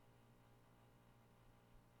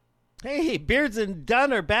Hey, Beards and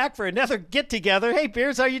Dunn are back for another get-together. Hey,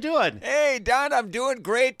 Beards, how you doing? Hey, Don, I'm doing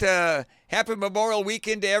great. Happy Memorial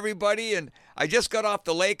Weekend to everybody. And I just got off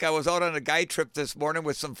the lake. I was out on a guide trip this morning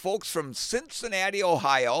with some folks from Cincinnati,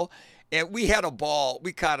 Ohio, and we had a ball.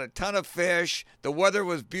 We caught a ton of fish. The weather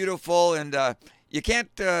was beautiful, and you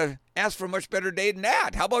can't ask for a much better day than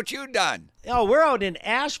that. How about you, Don? Oh, we're out in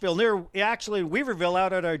Asheville, near actually Weaverville,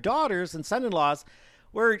 out at our daughters and son-in-laws.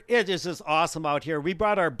 It is just awesome out here. We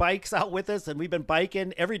brought our bikes out with us, and we've been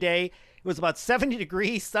biking every day. It was about 70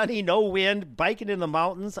 degrees, sunny, no wind, biking in the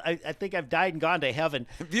mountains. I think I've died and gone to heaven.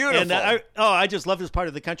 Beautiful. And I just love this part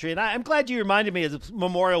of the country. And I'm glad you reminded me of the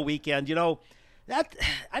Memorial Weekend. You know, that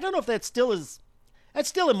I don't know if that's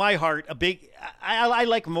still in my heart a big. I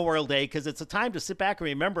like Memorial Day because it's a time to sit back and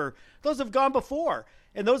remember those who have gone before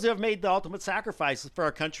and those who have made the ultimate sacrifices for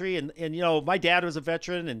our country. And you know, my dad was a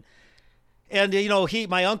veteran, and you know,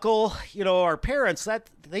 my uncle, you know, our parents, that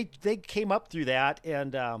they came up through that,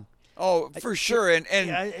 and for sure. And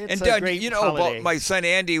Don, you know, holiday. my son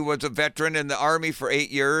Andy was a veteran in the Army for 8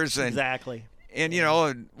 years, and Exactly. And you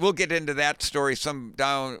know, we'll get into that story some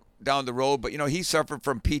down the road. But you know, he suffered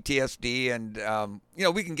from PTSD, and you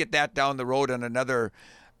know, we can get that down the road on another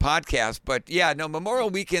podcast. But yeah, no, Memorial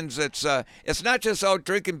Weekends, it's not just out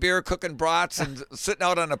drinking beer, cooking brats, and sitting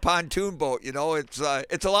out on a pontoon boat. You know, it's a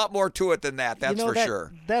lot more to it than that. That's You know, for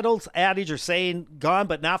sure. That old adage or saying, "Gone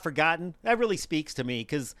but not forgotten," that really speaks to me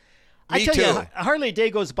because I Me tell too. you, hardly a day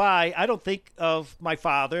goes by I don't think of my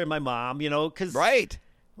father and my mom. You know, because Right.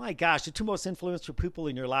 my gosh, the two most influential people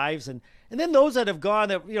in your lives, and then those that have gone.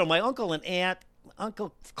 That, you know, my uncle and aunt,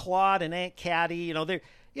 Uncle Claude and Aunt Caddy. You know, they're,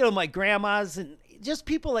 you know, my grandmas, and just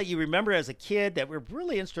people that you remember as a kid that were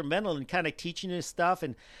really instrumental in kind of teaching you stuff.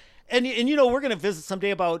 And you know, we're going to visit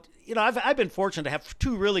someday about, you know, I've been fortunate to have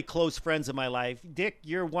two really close friends in my life. Dick,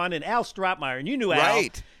 you're one, and Al Stratmeyer, and you knew Al.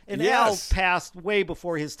 Right. And Yes. Al passed way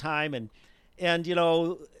before his time, and you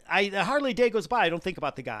know, hardly a day goes by I don't think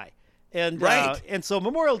about the guy. And Right. And so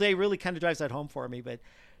Memorial Day really kind of drives that home for me. But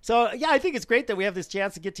so yeah, I think it's great that we have this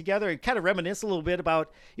chance to get together and kind of reminisce a little bit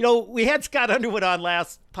about, you know, we had Scott Underwood on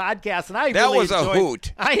last podcast, and That really was a enjoyed,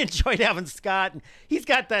 hoot. I enjoyed having Scott, and he's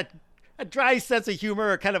got that a dry sense of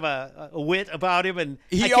humor, kind of a wit about him, and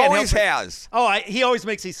I He can't help always it. has. He always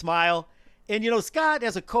makes me smile. And you know, Scott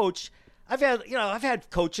as a coach, I've had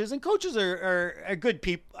coaches, and coaches are good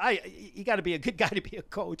people. You got to be a good guy to be a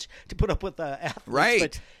coach to put up with athletes. Right.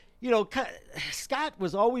 But you know, Scott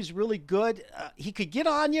was always really good. He could get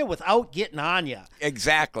on you without getting on you.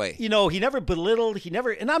 Exactly. You know, he never belittled.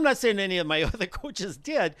 And I'm not saying any of my other coaches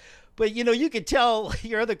did, but you know, you could tell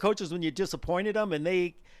your other coaches when you disappointed them, and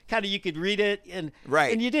they kind of, you could read it, and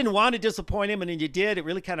Right. and you didn't want to disappoint him, and then you did. It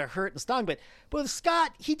really kind of hurt and stung. But with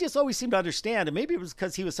Scott, he just always seemed to understand, and maybe it was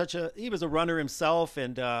because he was a runner himself,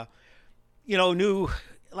 and you know,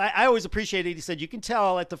 I always appreciated. He said you can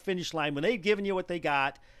tell at the finish line when they've given you what they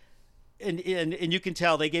got. And you can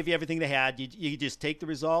tell they gave you everything they had. You just take the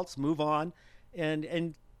results, move on,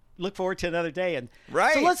 and look forward to another day. And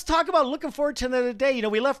Right. so let's talk about looking forward to another day. You know,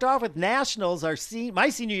 we left off with nationals, my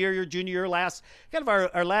senior year, your junior year,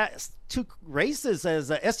 our last two races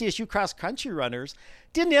as SDSU cross country runners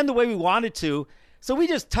didn't end the way we wanted to. So we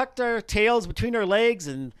just tucked our tails between our legs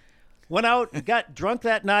and went out and got drunk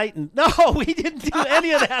that night. And no, we didn't do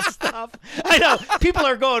any of that stuff. I know people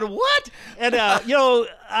are going, what? And you know,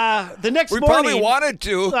 the next We morning, probably wanted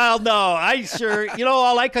to. well, no, you know,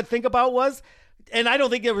 all I could think about was, and I don't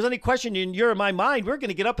think there was any question in your or my mind, we're going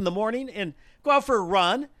to get up in the morning and go out for a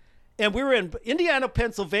run. And we were in Indiana,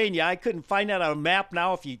 Pennsylvania. I couldn't find that on a map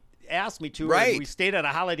now if you asked me to. Right. Or we stayed at a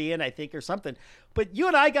Holiday Inn, I think, or something. But you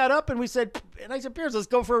and I got up and I said, Piers, let's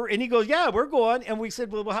go for, and he goes, yeah, we're going. And we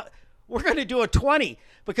said, well, we're going to do a 20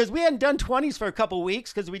 because we hadn't done 20s for a couple of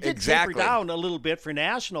weeks because we did Exactly. taper down a little bit for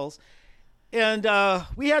nationals. And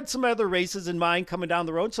we had some other races in mind coming down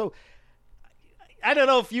the road. So I don't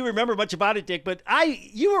know if you remember much about it, Dick, but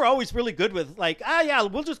you were always really good with like, yeah,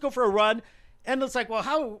 we'll just go for a run. And it's like, well,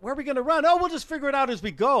 where are we going to run? Oh, we'll just figure it out as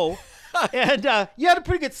we go. And you had a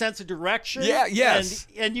pretty good sense of direction. Yeah, yes.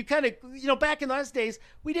 And you kind of, you know, back in those days,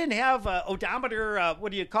 we didn't have odometer,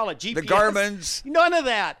 what do you call it, GPS? The Garmin's. None of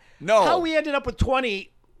that. No. How we ended up with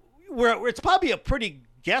 20, where it's probably a pretty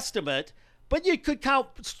guesstimate, but you could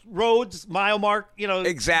count roads, mile mark, you know.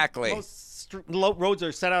 Exactly. Most roads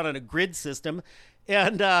are set out on a grid system.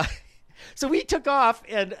 And so we took off,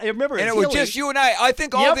 and I remember And it was just you and I. I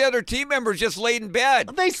think all Yep. the other team members just laid in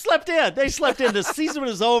bed. They slept in. The season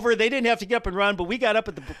was over. They didn't have to get up and run, but we got up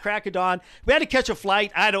at the crack of dawn. We had to catch a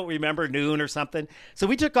flight. I don't remember, noon or something. So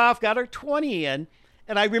we took off, got our 20 in.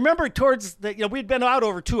 And I remember towards the, you know, we'd been out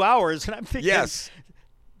over 2 hours, and I'm thinking, Yes.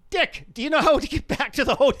 Dick, do you know how to get back to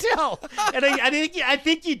the hotel? And I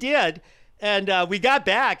think you did. And we got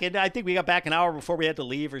back, and I think we got back an hour before we had to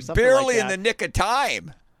leave or something Barely like that. in the nick of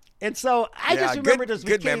time. And so I just remembered as we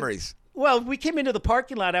good came, memories. Well, we came into the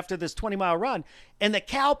parking lot after this 20-mile run, and the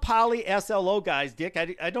Cal Poly SLO guys, Dick, I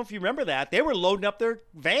don't know if you remember that. They were loading up their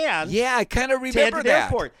van. Yeah, I kind of to head remember to the that.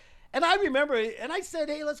 airport. And I remember, and I said,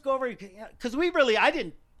 hey, let's go over, because I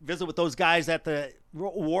didn't visit with those guys at the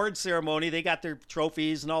award ceremony. They got their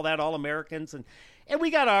trophies and all that, All-Americans, and we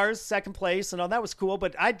got ours, second place, and all that was cool.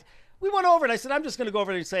 But we went over, and I said, I'm just going to go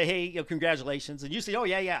over there and say, hey, congratulations. And you said, oh,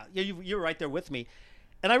 yeah, you were right there with me.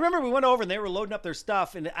 And I remember we went over, and they were loading up their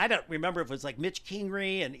stuff, and I don't remember if it was like Mitch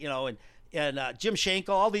Kingery and Jim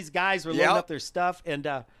Schenkel. All these guys were loading up their stuff, and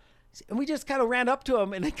we just kind of ran up to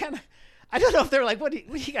them, and they kind of, I don't know if they're like, what are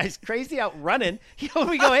you guys crazy out running?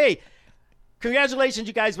 We go, hey, congratulations,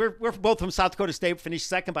 you guys. We're both from South Dakota State. We finished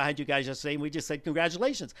second behind you guys yesterday, and we just said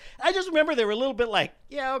congratulations. I just remember they were a little bit like,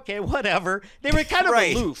 yeah, okay, whatever. They were kind of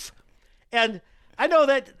aloof. And I know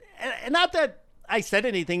that, and not that I said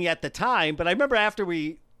anything at the time, but I remember after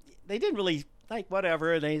they didn't really like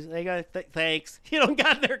whatever, and they got thanks,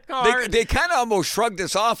 got in their car. They kind of almost shrugged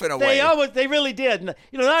us off in a way. They really did. And,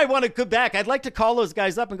 now I want to go back. I'd like to call those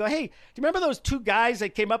guys up and go, hey, do you remember those two guys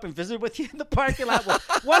that came up and visited with you in the parking lot? Well,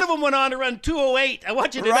 one of them went on to run 2:08. I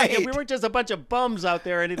want you to know that we weren't just a bunch of bums out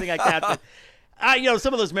there or anything like that. But,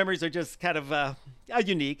 some of those memories are just kind of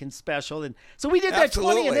unique and special. And so we did that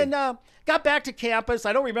 20 and then got back to campus.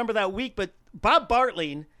 I don't remember that week, but Bob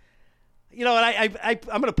Bartling, and I'm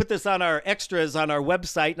going to put this on our extras on our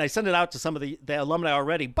website, and I sent it out to some of the alumni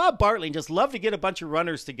already. Bob Bartling just loved to get a bunch of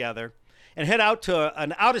runners together and head out to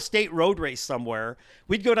an out-of-state road race somewhere.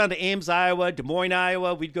 We'd go down to Ames, Iowa, Des Moines,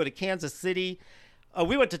 Iowa. We'd go to Kansas City.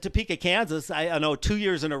 We went to Topeka, Kansas, I know 2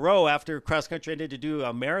 years in a row after cross-country ended to do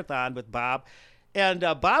a marathon with Bob. And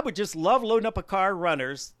Bob would just love loading up a car,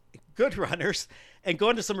 runners, good runners, and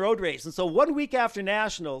going to some road race. And so 1 week after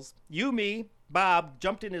Nationals, me, Bob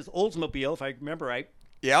jumped in his Oldsmobile, if I remember right.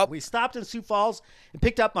 Yep. We stopped in Sioux Falls and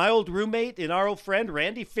picked up my old roommate and our old friend,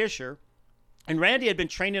 Randy Fisher. And Randy had been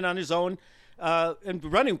training on his own and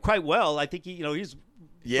running quite well. I think he's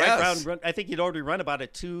right around, I think he'd already run about I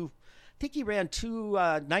think he ran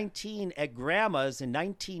 2:19 at Grandma's in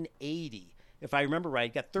 1980, if I remember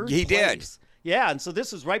right. He got third place. He did. Yeah, and so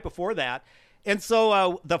this was right before that. And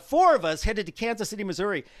so the four of us headed to Kansas City,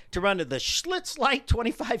 Missouri to run the Schlitz Light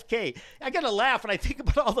 25K. I got to laugh when I think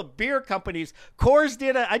about all the beer companies. Coors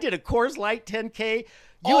I did a Coors Light 10K.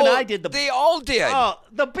 And I did They all did. Oh,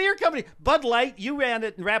 the beer company. Bud Light, you ran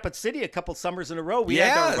it in Rapid City a couple summers in a row. We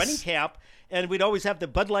had our running camp, and we'd always have the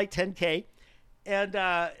Bud Light 10K.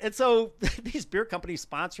 And so these beer companies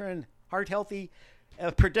sponsoring heart healthy,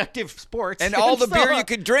 productive sports. And all the beer you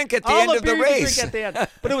could drink at the end of the race.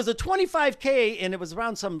 But it was a 25K, and it was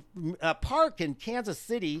around some park in Kansas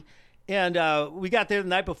City. And we got there the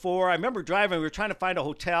night before. I remember driving. We were trying to find a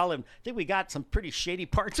hotel, and I think we got some pretty shady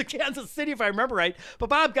parts of Kansas City, if I remember right. But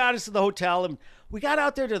Bob got us to the hotel, and we got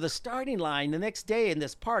out there to the starting line the next day in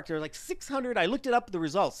this park. There were like 600. I looked it up, the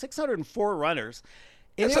results, 604 runners.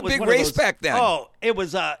 And that's a big race back then. Oh, it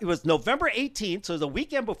was November 18th, so it was the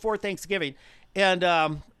weekend before Thanksgiving. And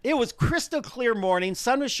it was crystal clear morning.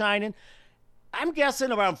 Sun was shining. I'm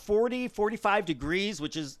guessing around 40, 45 degrees,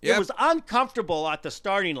 which is, It was uncomfortable at the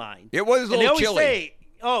starting line. It was a little chilly.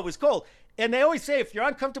 It was cold. And they always say if you're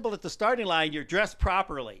uncomfortable at the starting line, you're dressed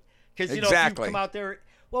properly. Because, if you come out there.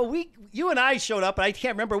 Well, you and I showed up, and I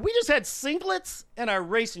can't remember. We just had singlets and our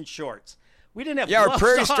racing shorts. We didn't have our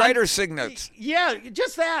Prairie on. Strider signets. Yeah,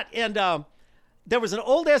 just that. And there was an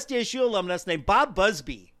old SDSU alumnus named Bob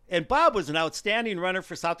Busby. And Bob was an outstanding runner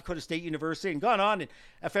for South Dakota State University and gone on. And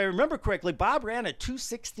if I remember correctly, Bob ran a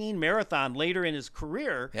 2:16 marathon later in his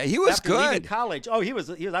career. Yeah, he was after good. Leaving college. Oh, he was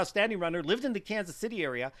an outstanding runner, lived in the Kansas City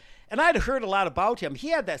area. And I'd heard a lot about him. He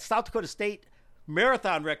had that South Dakota State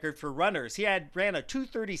marathon record for runners. He ran a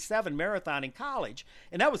 2:37 marathon in college.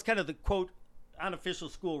 And that was kind of the, quote, unofficial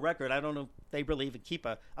school record. I don't know if they really even keep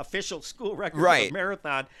a official school record for a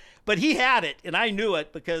marathon. But he had it, and I knew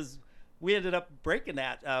it because we ended up breaking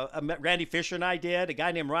that. Randy Fisher and I did. A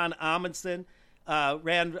guy named Ron Amundsen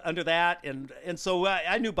ran under that. And so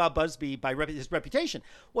I knew Bob Busby by his reputation.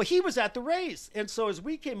 Well, he was at the race. And so as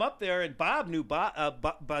we came up there, and Bob knew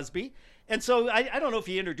Busby. And so I don't know if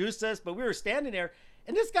he introduced us, but we were standing there.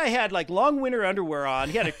 And this guy had like long winter underwear on.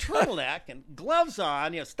 He had a turtleneck and gloves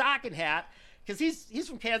on, stocking hat. Because he's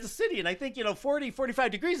from Kansas City, and I think 40,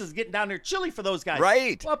 45 degrees is getting down there chilly for those guys.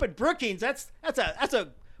 Right. Well, up at Brookings, that's a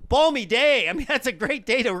balmy day. I mean, that's a great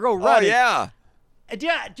day to go running. Oh yeah. Do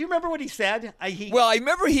you remember what he said? Well, I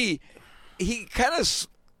remember he kind of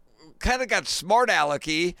kind of got smart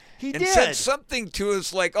alecky He and did. said something to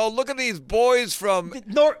us like, "Oh, look at these boys from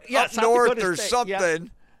South north Dakota or State, something." yeah.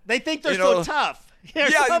 They think they're You know, so tough. Or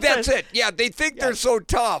Yeah, something. that's it. Yeah, they think they're so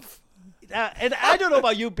tough. And I don't know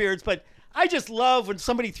about you, Beards, but I just love when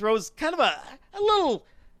somebody throws kind of a little,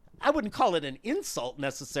 I wouldn't call it an insult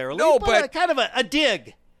necessarily, No, but but kind of a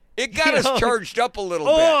dig. It got You us know? charged up a little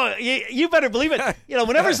bit. Oh, you better believe it.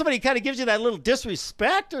 Whenever somebody kind of gives you that little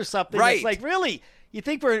disrespect or something, Right. it's like, really? You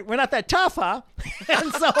think we're not that tough, huh?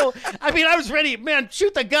 And so, I mean, I was ready, man,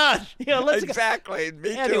 shoot the gun. Let's go. Exactly.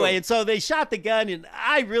 Me Anyway, too. and so they shot the gun, and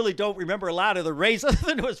I really don't remember a lot of the race, other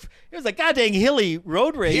than it was a goddamn hilly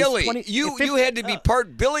road race. Hilly, 20 you 50 had to be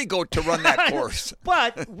part Billy Goat to run that course.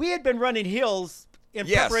 But we had been running hills in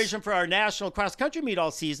Yes. preparation for our national cross country meet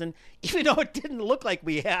all season, even though it didn't look like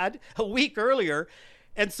we had a week earlier.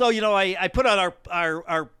 And so, I put on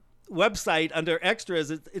our website under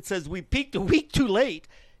extras. It says we peaked a week too late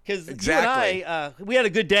because Exactly. you and I we had a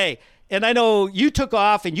good day. And I know you took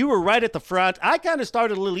off and you were right at the front. I kind of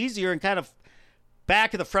started a little easier and kind of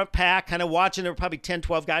back of the front pack, kind of watching. There were probably 10,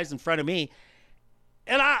 12 guys in front of me.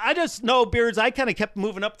 And I just know, Beards, I kind of kept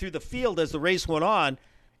moving up through the field as the race went on.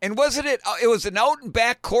 And wasn't it? It was an out and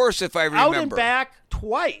back course, if I remember. Out and back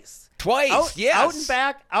twice. Twice, yes.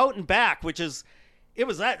 Out and back, which is, it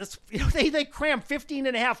was that. They crammed 15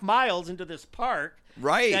 and a half miles into this park.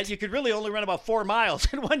 Right. That you could really only run about 4 miles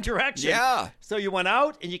in one direction. Yeah. So you went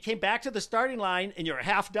out and you came back to the starting line and you're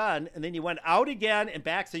half done. And then you went out again and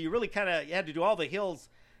back. So you really you had to do all the hills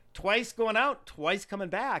twice going out, twice coming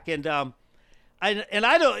back. And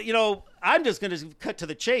I don't, I'm just going to cut to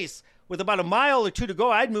the chase. With about a mile or two to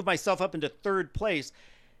go, I'd move myself up into third place.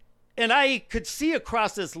 And I could see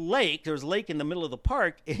across this lake. There was a lake in the middle of the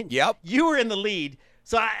park. And Yep. you were in the lead.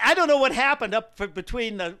 So I don't know what happened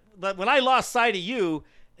between when I lost sight of you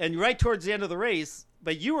and right towards the end of the race.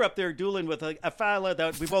 But you were up there dueling with a fella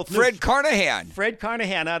that we both knew. Fred Carnahan. Fred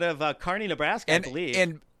Carnahan out of Kearney, Nebraska, I believe.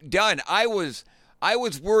 And Dunn, I was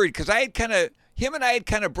worried because him and I had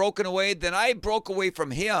kind of broken away. Then I broke away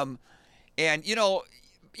from him. And,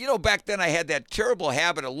 back then I had that terrible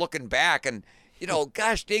habit of looking back and,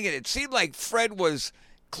 gosh dang it, it seemed like Fred was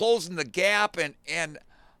closing the gap and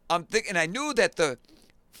I'm thinking, I knew that the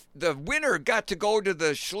winner got to go to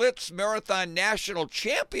the Schlitz Marathon National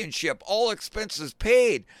Championship, all expenses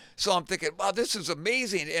paid. So I'm thinking, wow, this is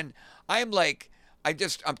amazing. And I'm like, I'm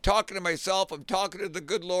talking to myself. I'm talking to the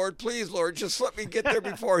good Lord. Please, Lord, just let me get there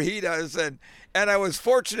before he does. And I was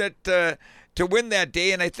fortunate to win that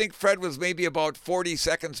day. And I think Fred was maybe about 40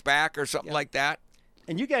 seconds back or something like that.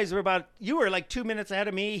 And you guys you were like 2 minutes ahead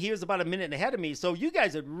of me. He was about a minute ahead of me. So you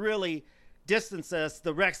guys had really distanced us,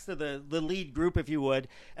 the rest of the lead group, if you would.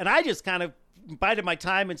 And I just kind of bided my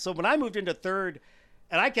time. And so when I moved into third,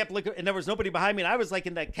 and I kept looking, and there was nobody behind me, and I was like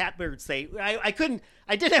in that catbird state. I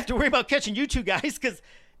didn't have to worry about catching you two guys because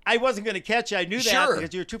I wasn't going to catch you. I knew that Sure.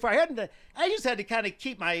 because you were too far ahead. And I just had to kind of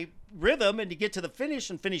keep my rhythm and to get to the finish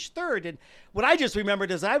and finish third. And what I just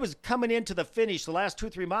remembered is I was coming into the finish, the last 2 or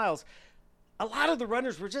 3 miles, a lot of the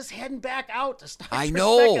runners were just heading back out to start I their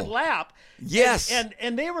know. second lap. Yes.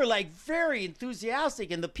 And they were like very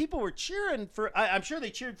enthusiastic, and the people were cheering for, I'm sure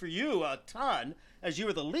they cheered for you a ton as you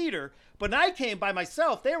were the leader. But when I came by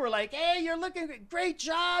myself, they were like, hey, you're looking great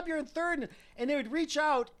job. You're in third. And they would reach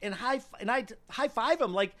out and I'd high five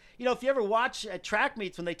them. Like, if you ever watch at track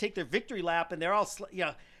meets when they take their victory lap and they're all,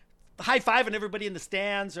 high-fiving everybody in the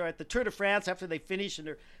stands, or at the Tour de France after they finish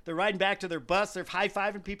and they're riding back to their bus, they're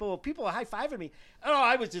high-fiving people. Well, people are high-fiving me. Oh,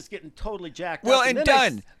 I was just getting totally jacked Well, up. and then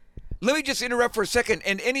Dunn, let me just interrupt for a second.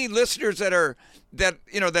 And any listeners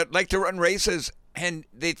that like to run races and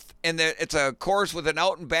it's a course with an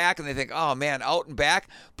out and back, and they think, oh man, out and back.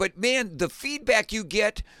 But man, the feedback you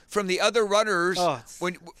get from the other runners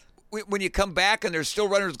when you come back and there's still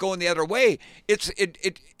runners going the other way,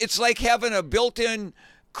 it's like having a built-in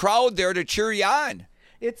crowd there to cheer you on.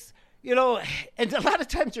 It's, and a lot of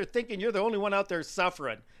times you're thinking you're the only one out there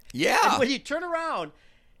suffering. Yeah. And when you turn around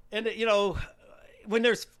and, when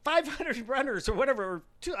there's 500 runners or whatever, or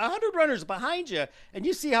 100 runners behind you, and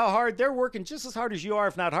you see how hard they're working just as hard as you are,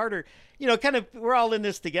 if not harder, kind of, we're all in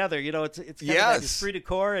this together. It's kind of that esprit de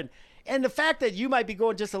corps. And the fact that you might be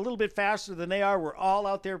going just a little bit faster than they are, we're all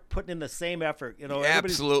out there putting in the same effort.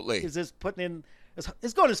 Absolutely. Is just putting in,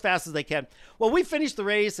 it's going as fast as they can. Well, we finished the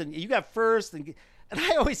race, and you got first, and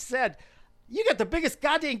I always said, you got the biggest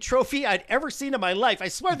goddamn trophy I'd ever seen in my life. I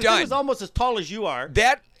swear the thing was almost as tall as you are.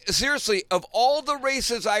 Seriously, of all the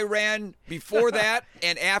races I ran before that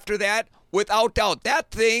and after that, without doubt, that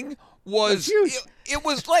thing was huge. it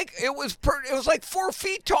was like 4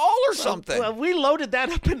 feet tall or something. Well, we loaded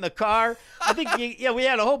that up in the car. I think we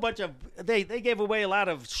had a whole bunch of they gave away a lot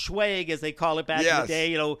of swag, as they call it back in the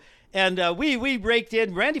day, and we raked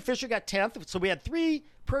in. Randy Fisher got 10th, so we had 3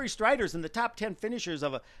 Prairie Striders in the top 10 finishers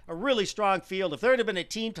of a really strong field. If there had been a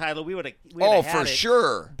team title, we would have had for it.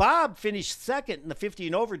 Sure. Bob finished second in the 50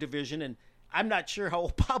 and over division, and I'm not sure how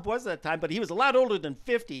old Bob was at that time, but he was a lot older than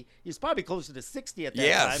 50. He was probably closer to 60 at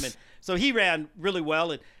that time. And so he ran really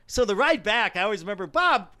well. And so the ride back, I always remember,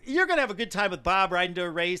 Bob, you're going to have a good time with Bob riding to a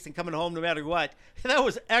race and coming home no matter what. That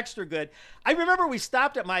was extra good. I remember we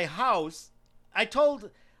stopped at my house. I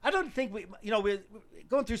don't think we're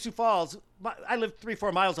going through Sioux Falls. I lived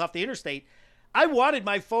 3-4 miles off the interstate. I wanted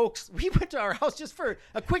my folks, we went to our house just for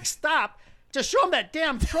a quick stop to show them that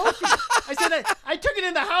damn trophy. I said, I took it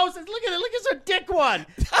in the house and look at it's a dick one.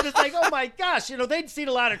 And it's like, oh my gosh, they'd seen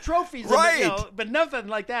a lot of trophies, right? But nothing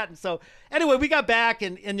like that. And so anyway, we got back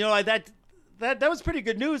and that was pretty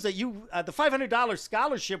good news that the $500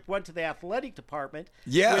 scholarship went to the athletic department.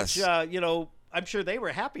 Yes. Which, I'm sure they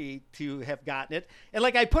were happy to have gotten it. And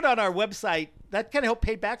like I put on our website, that kind of helped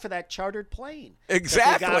pay back for that chartered plane.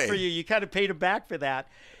 Exactly. That they got for you. You kind of paid them back for that.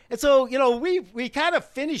 And so, we kind of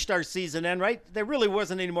finished our season then, right? There really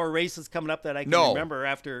wasn't any more races coming up that I can remember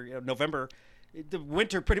after November. The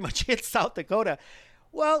winter pretty much hit South Dakota.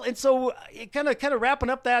 Well, and so kind of wrapping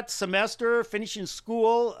up that semester, finishing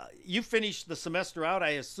school. You finished the semester out,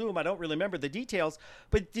 I assume. I don't really remember the details.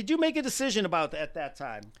 But did you make a decision about that at that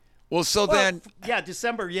time? Well, then... Yeah,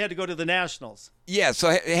 December, you had to go to the Nationals. Yeah, so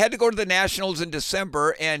I had to go to the Nationals in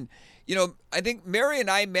December. And, I think Mary and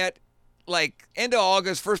I met like end of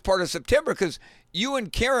August, first part of September, because you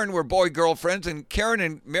and Karen were boy-girl friends, and Karen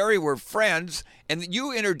and Mary were friends, and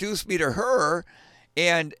you introduced me to her,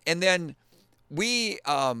 and then we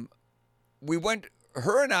went,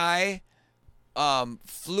 her and I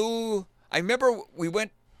flew. I remember we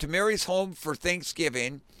went to Mary's home for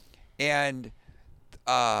Thanksgiving, and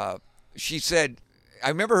she said, I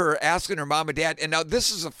remember her asking her mom and dad, and now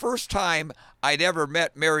this is the first time I'd ever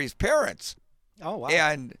met Mary's parents. Oh, wow.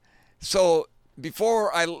 And so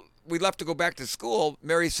before we left to go back to school,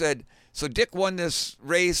 Mary said, so Dick won this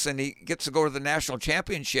race and he gets to go to the national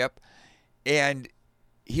championship and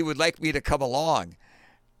he would like me to come along.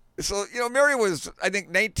 So, Mary was, I think,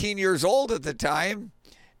 19 years old at the time.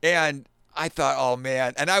 And I thought, oh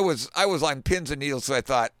man. And I was on pins and needles. So I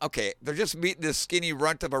thought, okay, they're just meeting this skinny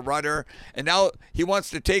runt of a runner. And now he wants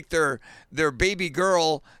to take their baby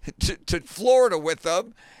girl to Florida with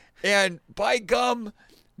them. And by gum,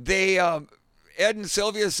 they, Ed and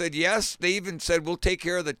Sylvia said yes. They even said, we'll take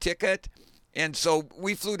care of the ticket. And so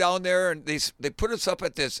we flew down there and they put us up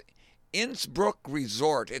at this Innsbruck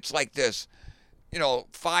resort. It's like this,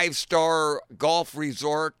 5-star golf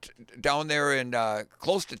resort down there in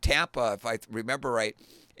close to Tampa, if I remember right.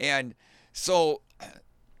 And so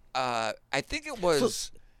I think it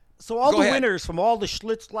was. So all the winners from all the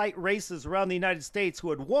Schlitz Light races around the United States who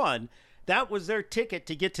had won, that was their ticket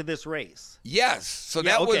to get to this race. Yes. So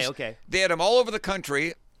that was. They had them all over the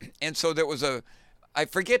country, and so there was I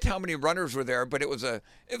forget how many runners were there, but it was a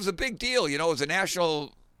big deal. It was a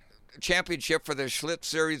national championship for the Schlitz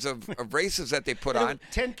series of races that they put on.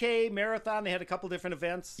 10K marathon. They had a couple different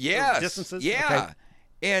events. Yes. Distances. Yeah. Okay.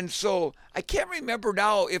 And so I can't remember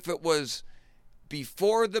now if it was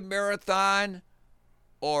before the marathon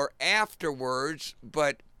or afterwards,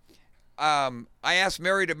 but I asked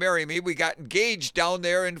Mary to marry me. We got engaged down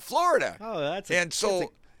there in Florida. Oh, that's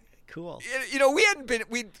cool. We hadn't been.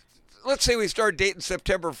 Let's say we started dating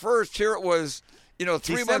September 1st. Here it was, 3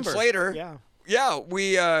 December. months later. Yeah. Yeah,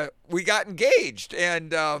 we got engaged,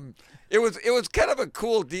 and it was kind of a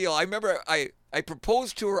cool deal. I remember I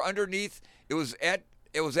proposed to her underneath. It was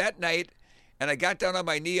at night, and I got down on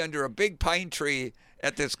my knee under a big pine tree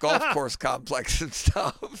at this golf course complex and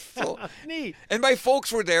stuff. So, neat. And my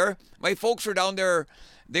folks were there. My folks were down there.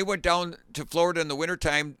 They went down to Florida in the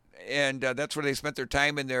wintertime, and that's where they spent their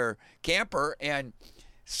time in their camper. And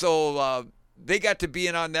so they got to be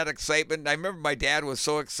in on that excitement. I remember my dad was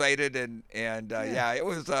so excited, and it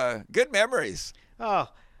was good memories. Oh,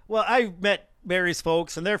 well, I met Mary's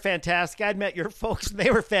folks, and they're fantastic. I'd met your folks, and they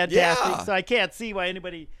were fantastic. So I can't see why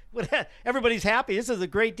everybody's happy. This is a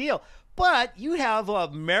great deal. But you have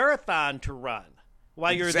a marathon to run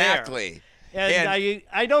while you're there. Exactly. And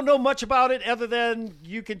I don't know much about it other than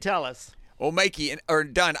you can tell us. Well, Mikey or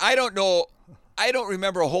Don, I don't know. I don't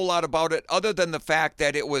remember a whole lot about it other than the fact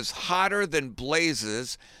that it was hotter than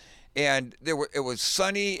blazes, and it was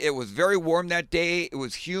sunny. It was very warm that day. It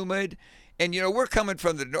was humid, And we're coming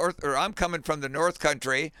from the north, or I'm coming from the North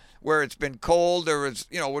Country, where it's been cold. There was,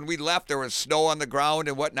 when we left, there was snow on the ground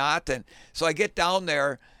and whatnot. And so I get down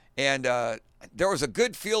there, and there was a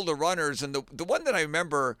good field of runners. And the one that I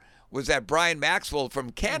remember was that Brian Maxwell from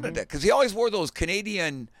Canada, because he always wore those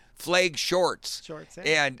Canadian flag shorts.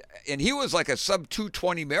 Yeah. And he was like a sub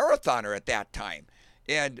 220 marathoner at that time.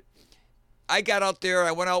 And I got out there.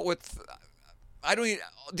 I went out with.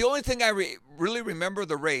 The only thing I really remember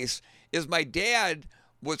the race is my dad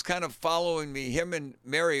was kind of following me, him and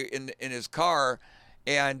Mary in his car,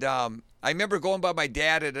 and I remember going by my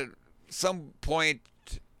dad at some point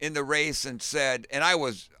in the race and said, and I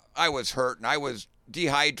was hurt and I was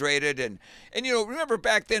dehydrated and remember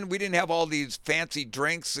back then we didn't have all these fancy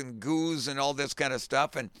drinks and goos and all this kind of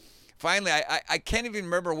stuff, and finally I can't even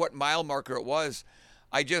remember what mile marker it was.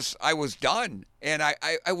 I was done, and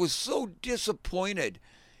I was so disappointed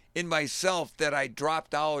in myself that I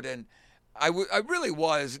dropped out, and I really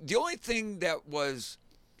was. The only thing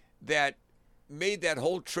that made that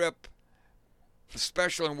whole trip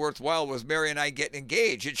special and worthwhile was Mary and I getting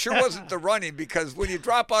engaged. It sure wasn't the running, because when you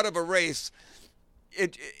drop out of a race,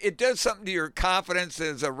 it does something to your confidence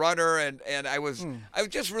as a runner, and I was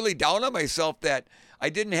just really down on myself that I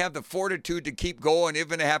didn't have the fortitude to keep going,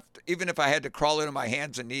 even if I had to crawl into my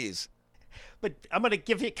hands and knees. But I'm going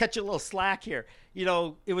to cut you a little slack here.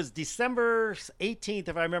 It was December 18th,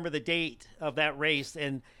 if I remember the date of that race,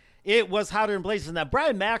 and it was hotter than blazes. Now,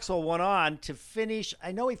 Brian Maxwell went on to finish,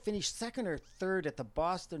 I know he finished second or third at the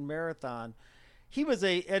Boston Marathon. He was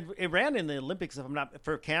it ran in the Olympics, if I'm not,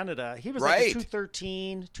 for Canada. He was like a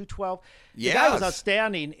 2:13, 2:12. The guy was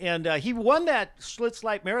outstanding, and he won that Schlitz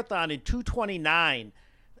Light Marathon in 2:29.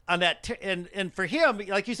 On that, and for him,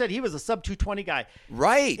 like you said, he was a sub 220 guy.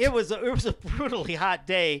 Right. It was a brutally hot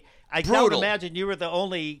day. I can't imagine you were the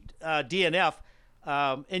only DNF,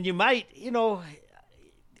 and you might,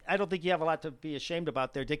 I don't think you have a lot to be ashamed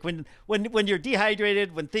about there, Dick. When you're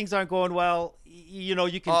dehydrated, when things aren't going well, you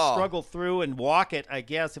can struggle through and walk it, I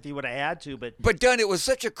guess, if you would have had to. But Dunn, it was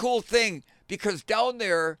such a cool thing, because down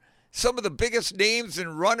there, some of the biggest names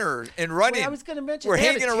in running I was going to mention, were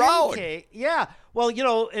hanging around. Yeah. Well,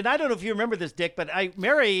 and I don't know if you remember this, Dick, but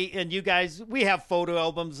Mary and you guys, we have photo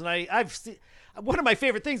albums, and I've seen. One of my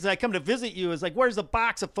favorite things is I come to visit you is like, where's the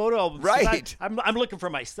box of photo albums? Right. I'm looking for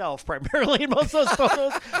myself primarily in most of those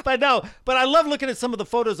photos. But I love looking at some of the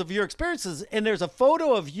photos of your experiences. And there's a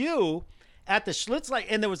photo of you at the Schlitz Light,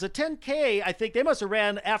 and there was a 10K. I think they must have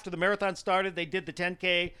ran after the marathon started. They did the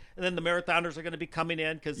 10K, and then the marathoners are going to be coming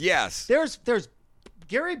in, because there's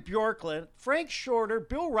Gary Bjorklund, Frank Shorter,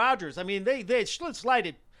 Bill Rogers. I mean, they Schlitz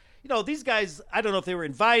Lighted. These guys, I don't know if they were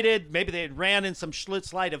invited. Maybe they had ran in some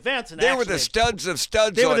Schlitz Light events. And they were the studs of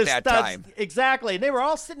studs at that time. Exactly. And they were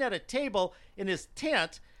all sitting at a table in his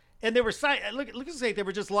tent, and they were looks like they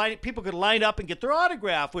were just people could line up and get their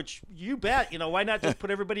autograph, which you bet, why not just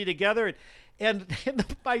put everybody together? And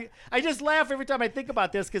I just laugh every time I think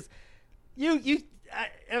about this, because if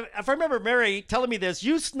I remember Mary telling me this,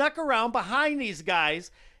 you snuck around behind these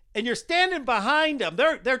guys, and you're standing behind them.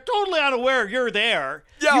 They're totally unaware you're there.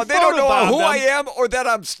 Yeah, they don't know who I am, or that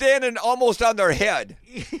I'm standing almost on their head.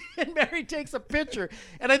 And Mary takes a picture.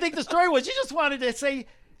 And I think the story was you just wanted to say,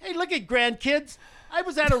 hey, look at grandkids. I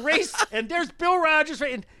was at a race, and there's Bill Rogers.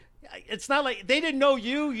 And it's not like they didn't know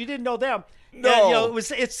you. You didn't know them. No. And,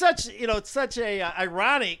 it's such a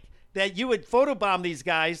ironic that you would photobomb these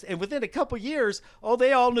guys, and within a couple years,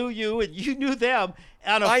 they all knew you, and you knew them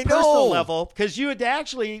on a personal level, because you had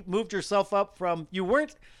actually moved yourself up from, you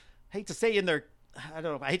weren't, I hate to say in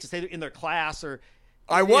their class, or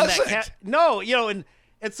I wasn't. No, and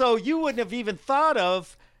so you wouldn't have even thought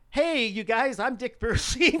of, hey, you guys, I'm Dick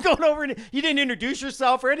Bernstein, going over, and you didn't introduce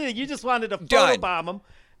yourself or anything. You just wanted to photobomb them.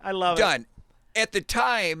 I love it. Done. At the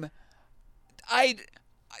time,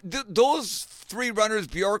 those three runners,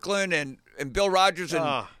 Bjorklund and Bill Rogers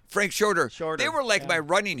and Frank Shorter, they were like my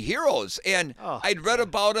running heroes. And I'd read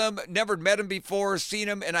about them, never met them before, seen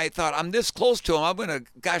them, and I thought, I'm this close to them. I'm going to,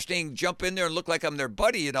 gosh dang, jump in there and look like I'm their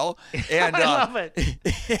buddy, And I love it.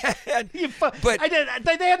 But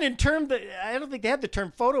they hadn't termed I don't think they had the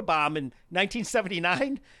term photobomb in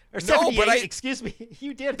 1979 or 78. Excuse me.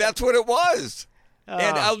 You did. That's what it was.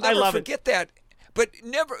 And I'll never forget that. But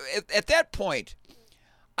never, at that point,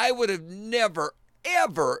 I would have never,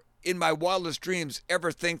 ever in my wildest dreams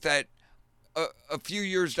ever think that a few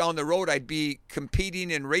years down the road I'd be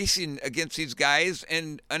competing and racing against these guys,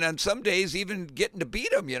 and on some days even getting to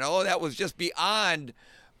beat them. That was just beyond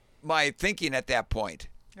my thinking at that point.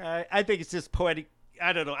 I think it's just poetic.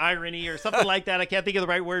 I don't know, irony or something like that. I can't think of the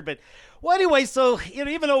right word, but well, anyway, so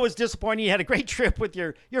even though it was disappointing, you had a great trip with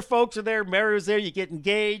your folks are there, Mary was there, you get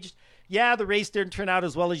engaged. Yeah, the race didn't turn out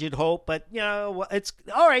as well as you'd hope, but it's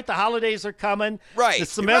all right. The holidays are coming. Right. The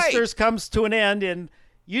semesters comes to an end, and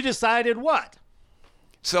you decided what?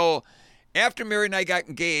 So after Mary and I got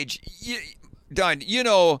engaged, done.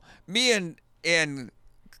 Me and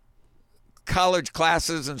college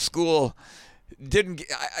classes and school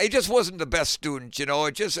I just wasn't the best student. It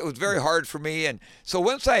was very hard for me. And so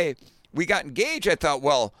once we got engaged, I thought,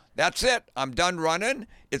 well, that's it. I'm done running.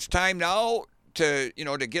 It's time now to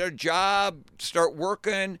get a job, start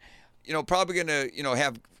working, probably going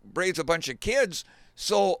to, raise a bunch of kids.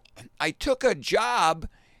 So I took a job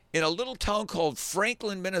in a little town called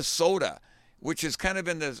Franklin, Minnesota, which is kind of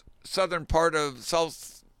in the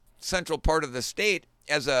south central part of the state,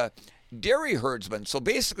 as a dairy herdsman. So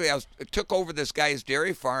basically I took over this guy's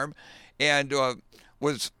dairy farm and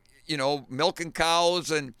was, milking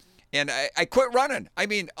cows and I quit running. I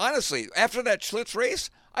mean, honestly, after that Schlitz race,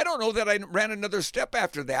 I don't know that I ran another step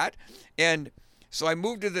after that. And so I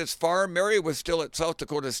moved to this farm. Mary was still at South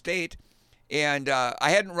Dakota State, and I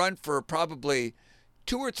hadn't run for probably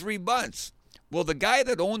 2 or 3 months. Well, the guy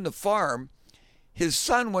that owned the farm, his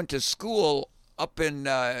son went to school up in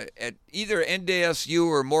at either NDSU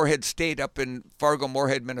or Moorhead State up in Fargo,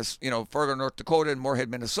 Fargo, North Dakota, and Moorhead,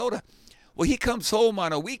 Minnesota. Well, he comes home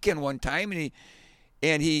on a weekend one time,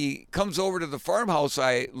 and he comes over to the farmhouse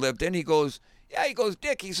I lived in. He goes,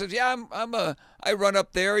 Dick. He says, yeah, I run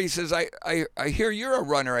up there. He says, I hear you're a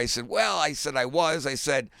runner. I said, well, I was. I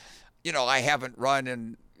said, I haven't run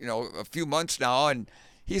in a few months now. And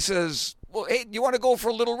he says, well, hey, you want to go for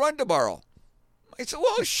a little run tomorrow? I said,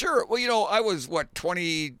 well, sure. Well, I was,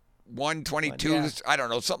 21, 22, yeah. I don't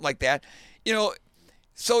know, something like that.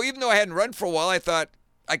 So even though I hadn't run for a while, I thought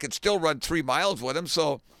I could still run 3 miles with him.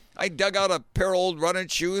 So I dug out a pair of old running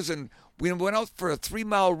shoes, and we went out for a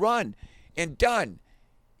 3-mile run. And done.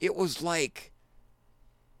 It was like,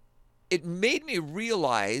 it made me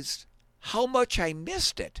realize how much I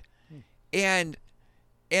missed it. And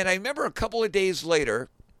I remember a couple of days later,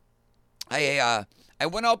 I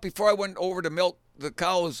went out before I went over to milk the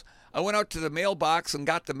cows. I went out to the mailbox and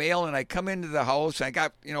got the mail, and I come into the house, and I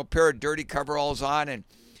got, a pair of dirty coveralls on,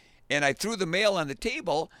 and I threw the mail on the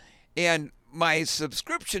table, and my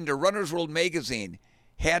subscription to Runner's World magazine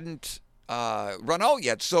hadn't run out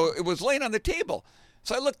yet, so it was laying on the table.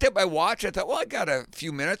 So I looked at my watch. I thought, well, I got a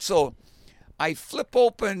few minutes. So I flip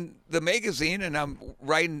open the magazine, and I'm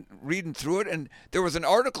reading through it, and there was an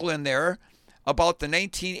article in there about the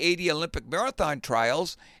 1980 Olympic marathon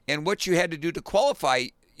trials and what you had to do to qualify.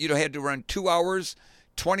 You had to run 2 hours,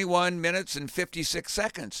 21 minutes, and 56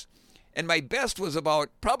 seconds. And my best was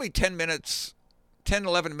about probably 10,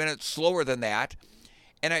 11 minutes slower than that.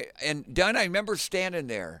 And I remember standing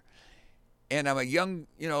there. And I'm a young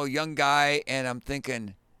guy, and I'm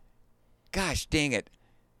thinking, gosh, dang it,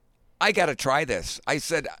 I got to try this. I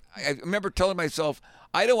remember telling myself,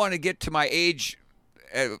 I don't want to get to my age,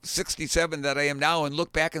 67 that I am now, and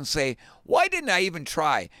look back and say, why didn't I even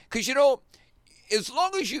try? Because, as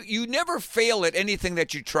long as you never fail at anything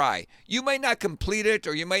that you try. You might not complete it,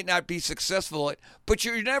 or you might not be successful at, but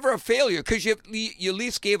you're never a failure because you at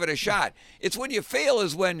least gave it a shot. It's when you fail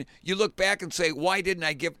is when you look back and say, why didn't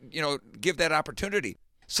I give that opportunity?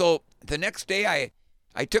 So the next day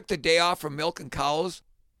I took the day off from milking cows,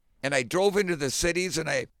 and I drove into the cities, and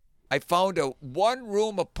I found a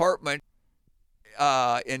 1-room apartment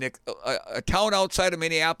in a town outside of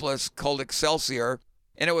Minneapolis called Excelsior.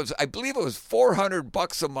 And I believe it was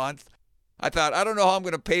 $400 a month. I thought, I don't know how I'm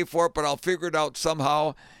going to pay for it, but I'll figure it out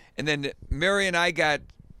somehow. And then Mary and I got,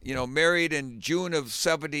 married in June of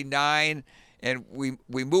 '79, and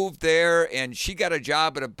we moved there, and she got a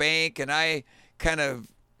job at a bank, and I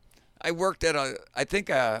worked at a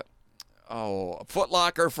Foot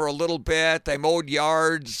Locker for a little bit. I mowed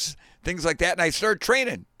yards, things like that, and I started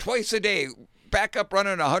training twice a day, back up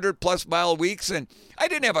running 100+ mile weeks, and I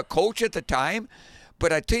didn't have a coach at the time.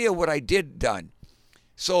 But I tell you what I did done.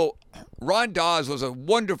 So Ron Dawes was a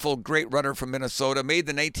wonderful, great runner from Minnesota, made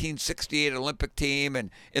the 1968 Olympic team and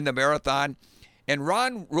in the marathon. And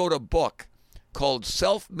Ron wrote a book called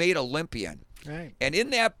Self-Made Olympian. Right. And in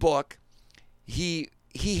that book, he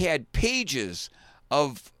had pages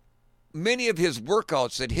of many of his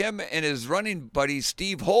workouts that him and his running buddy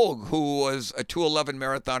Steve Hogue, who was a 2:11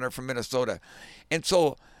 marathoner from Minnesota. And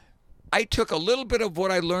so I took a little bit of what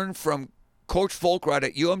I learned from Coach Folkrod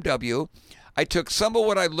at UMW. I took some of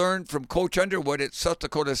what I learned from Coach Underwood at South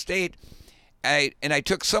Dakota State, and I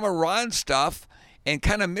took some of Ron's stuff and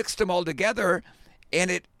kind of mixed them all together. and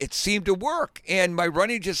it seemed to work. And my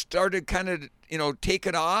running just started kind of,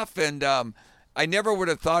 taking off, and I never would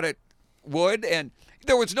have thought it would. And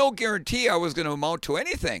there was no guarantee I was going to amount to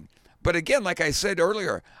anything. But again, like I said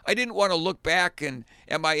earlier, I didn't want to look back and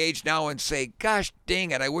at my age now and say, gosh, dang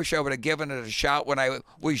it, I wish I would have given it a shot when I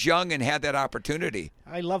was young and had that opportunity.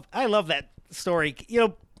 I love that story.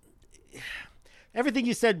 Everything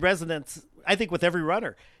you said resonates, I think, with every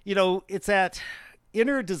runner. It's that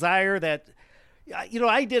inner desire that,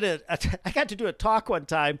 I got to do a talk one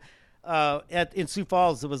time in Sioux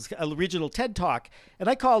Falls. It was a regional TED Talk, and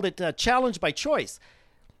I called it Challenge by Choice.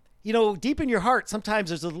 Deep in your heart, sometimes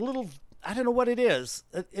there's a little, I don't know what it is,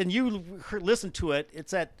 and you listen to it.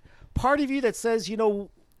 It's that part of you that says,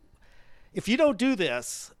 if you don't do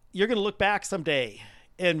this, you're going to look back someday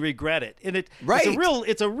and regret it. And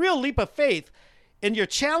it's a real leap of faith, and you're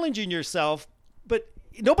challenging yourself, but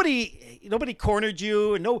nobody cornered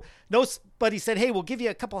you, and nobody said, hey, we'll give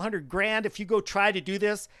you a couple $100,000 if you go try to do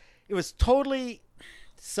this. It was totally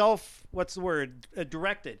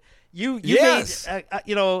directed. You yes. made,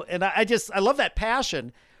 and I love that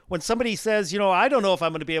passion when somebody says, I don't know if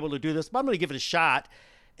I'm going to be able to do this, but I'm going to give it a shot.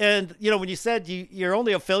 And, when you said you're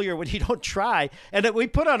only a failure when you don't try, and that we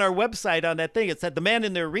put on our website on that thing, it said the man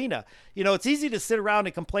in the arena. It's easy to sit around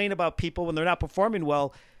and complain about people when they're not performing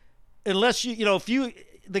well, unless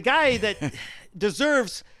the guy that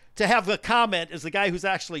deserves to have a comment is the guy who's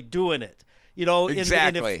actually doing it,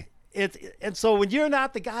 Exactly. And so when you're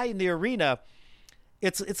not the guy in the arena,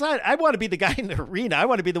 it's not, I want to be the guy in the arena. I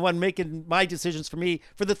want to be the one making my decisions for me,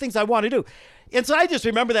 for the things I want to do. And so I just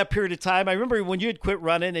remember that period of time. I remember when you'd quit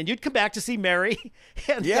running and you'd come back to see Mary.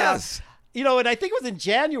 And, yes. And I think it was in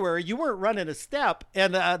January, you weren't running a step.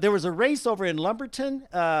 And there was a race over in Lumberton,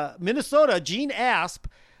 Minnesota. Gene Asp,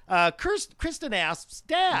 Kristen Asp's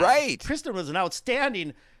dad. Right. Kristen was an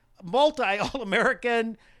outstanding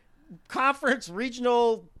All-American conference,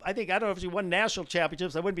 regional, I don't know if she won national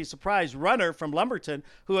championships, I wouldn't be surprised, runner from Lumberton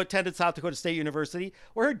who attended South Dakota State University,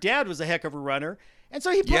 where her dad was a heck of a runner. And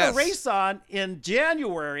so he put a race on in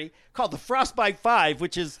January called the Frostbite 5,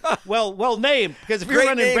 which is well named, because if you're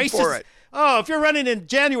running races, if you're running in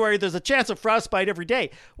January, there's a chance of frostbite every day.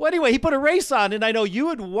 Well, anyway, he put a race on, and I know you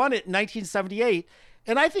had won it in 1978,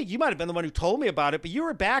 and I think you might have been the one who told me about it, but you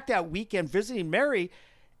were back that weekend visiting Mary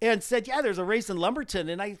and said, yeah, there's a race in Lumberton.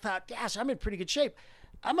 And I thought, gosh, I'm in pretty good shape.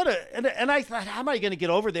 And I thought, how am I going to get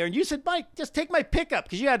over there? And you said, Mike, just take my pickup,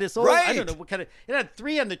 because you had this old, I don't know what kind of, it had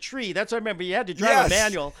 3 on the tree. That's what I remember. You had to drive a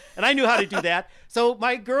manual, and I knew how to do that. So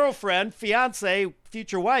my girlfriend, fiance,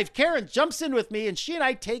 future wife, Karen, jumps in with me, and she and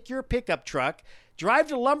I take your pickup truck, drive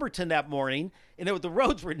to Lumberton that morning, and the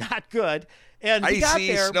roads were not good. And we got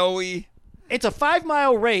there. Snowy. It's a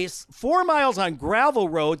 5-mile race, 4 miles on gravel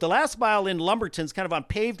road. The last mile in Lumberton's kind of on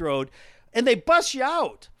paved road, and they bus you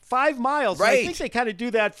out 5 miles. Right. I think they kind of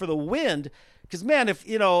do that for the wind, because, man, if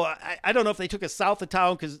I don't know if they took us south of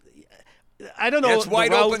town, because I don't know. It's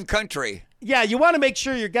wide open country. Yeah, you want to make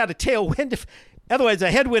sure you got a tailwind. Otherwise,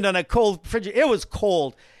 a headwind on a cold frigid. It was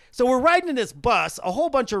cold. So we're riding in this bus, a whole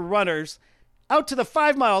bunch of runners, out to the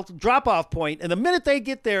 5-mile drop-off point, and the minute they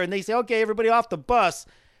get there and they say, okay, everybody off the bus,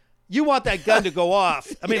 you want that gun to go off.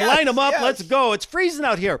 I mean, line them up, let's go. It's freezing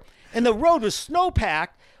out here. And the road was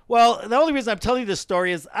snow-packed. Well, the only reason I'm telling you this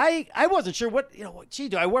story is I wasn't sure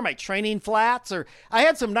do I wear my training flats? Or I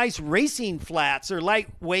had some nice racing flats, or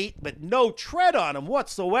lightweight, but no tread on them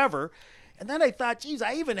whatsoever. And then I thought, geez,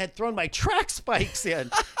 I even had thrown my track spikes in.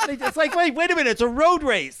 And it's like, wait a minute, it's a road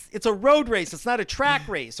race. It's a road race. It's not a track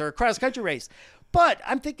race or a cross-country race. But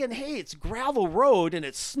I'm thinking, hey, it's gravel road and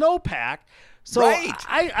it's snow-packed. So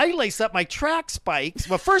I lace up my track spikes.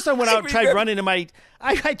 Well, first I went out and tried running in my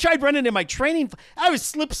I tried running in my training. I was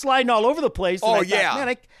slip sliding all over the place. Oh,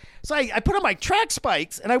 I put on my track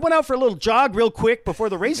spikes, and I went out for a little jog real quick before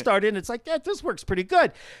the race started, and it's like, yeah, this works pretty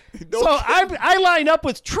good. I line up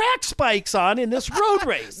with track spikes on in this road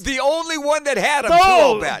race. The only one that had them, too,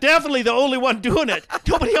 I'll bet. Definitely the only one doing it.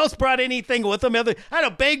 Nobody else brought anything with them. I had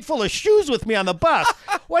a bag full of shoes with me on the bus.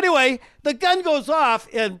 Well, anyway, the gun goes off,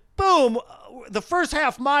 and boom, the first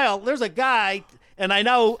half mile, there's a guy, and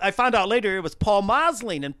I found out later it was Paul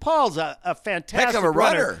Mosling, and Paul's a fantastic heck of a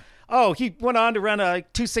runner. Oh, he went on to run a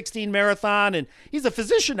 2:16 marathon, and he's a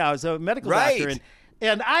physician now. He's a medical doctor.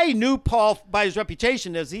 And I knew Paul by his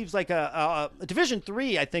reputation, as he was like a Division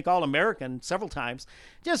III, I think, All-American several times.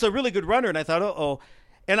 Just a really good runner. And I thought, uh-oh.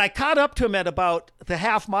 And I caught up to him at about the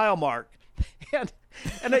half-mile mark.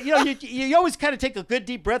 And you always kind of take a good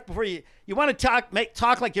deep breath before you want to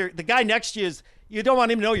talk like the guy next to you you don't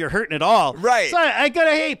want him to know you're hurting at all. Right. So I go,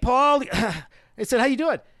 hey, Paul. I said, how you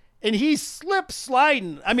doing? and he slipped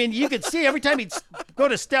sliding. I mean, you could see every time he'd go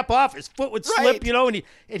to step off, his foot would slip, Right. you know, and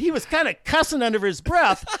he was kind of cussing under his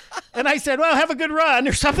breath. And I said, well, have a good run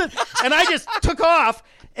or something. And I just took off.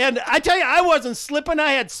 And I tell you, I wasn't slipping.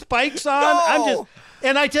 I had spikes on. No.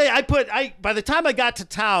 And I tell you, by the time I got to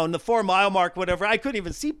town, the 4 mile mark, whatever, I couldn't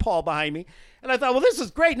even see Paul behind me. And I thought, well, this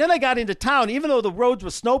is great. And then I got into town, even though the roads were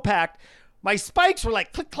snow-packed, my spikes were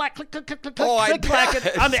like click, clack, click, click, click, click, Oh, I click, clack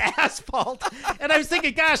bet. on the asphalt. And I was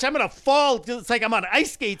thinking, gosh, I'm going to fall. It's like I'm on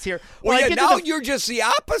ice skates here. Well, I yeah, get to now the- you're just the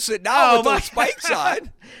opposite now with my- those spikes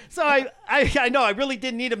on. So I know I really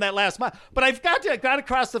didn't need him that last mile, but I got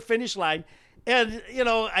across the finish line, and you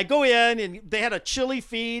know I go in and they had a chili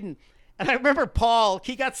feed, and I remember Paul,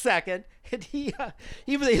 he got second, and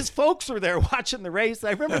his folks were there watching the race.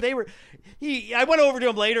 I remember I went over to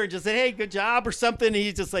him later and just said, hey, good job or something. And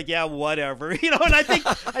he's just like, yeah, whatever, you know. And I think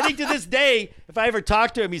to this day, if I ever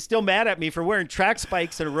talk to him, he's still mad at me for wearing track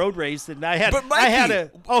spikes in a road race, and I had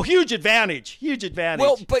a huge advantage.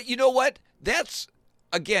 Well, but you know what? That's,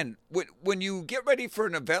 again, when you get ready for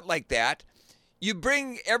an event like that, you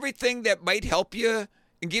bring everything that might help you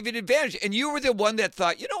and give you an advantage. And you were the one that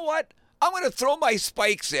thought, you know what? I'm going to throw my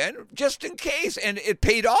spikes in just in case. And it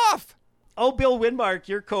paid off. Oh, Bill Winmark,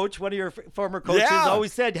 your coach, one of your former coaches, Yeah.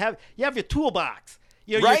 always said you have your toolbox.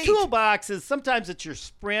 Right. Your toolbox is sometimes it's your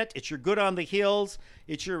sprint, it's your good on the hills,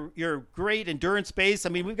 it's your great endurance base. I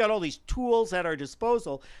mean, we've got all these tools at our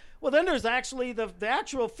disposal. Well, then there's actually the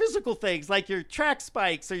actual physical things like your track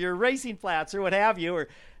spikes or your racing flats or what have you.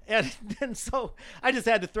 And so I just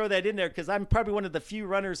had to throw that in there because I'm probably one of the few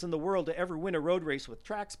runners in the world to ever win a road race with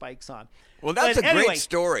track spikes on. Well, that's But a anyway, great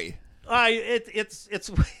story.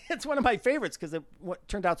 It's one of my favorites because it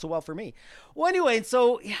turned out so well for me. Well, anyway, and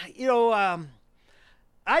so you know,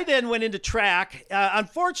 I then went into track.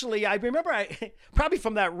 Unfortunately, I remember probably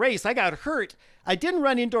from that race I got hurt. I didn't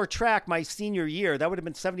run indoor track my senior year. That would have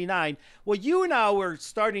been 79. Well, you and I were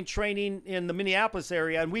starting training in the Minneapolis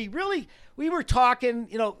area, and we were talking.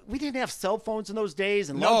 You know, we didn't have cell phones in those days,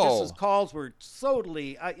 and long distance calls were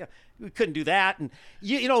totally. We couldn't do that. And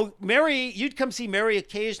you know, Mary, you'd come see Mary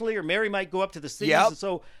occasionally, or Mary might go up to the cities. Yep. And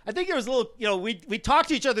so I think there was a little. You know, we talked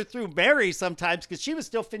to each other through Mary sometimes because she was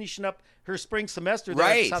still finishing up her spring semester there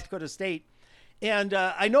Right. at South Dakota State. And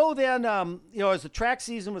I know then, you know, as the track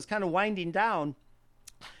season was kind of winding down,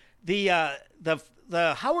 the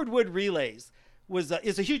Howard Wood Relays is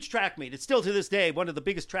a huge track meet. It's still to this day one of the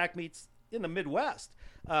biggest track meets in the Midwest.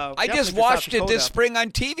 I just watched it this spring on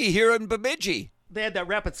TV here in Bemidji. They had that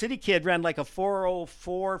Rapid City kid ran like a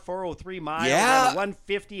 404, 403 mile, Yeah.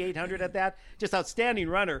 150, 800 at that. Just outstanding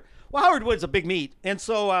runner. Well, Howard Wood's a big meet. And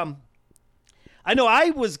so I know I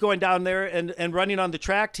was going down there and running on the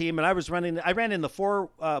track team, and I ran in the 4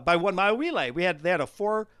 by 1 mile relay. They had a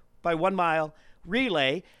 4 by 1 mile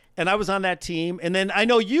relay, and I was on that team. And then I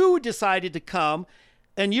know you decided to come,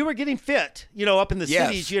 and you were getting fit, you know, up in the Yes.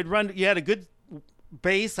 cities. You had a good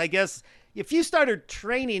base, I guess. If you started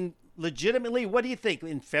training legitimately, what do you think?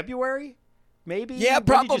 In February, maybe? Yeah,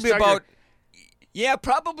 When did you probably start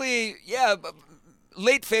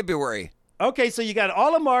late February. Okay, so you got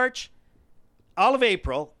all of March, all of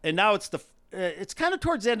April, and now it's it's kind of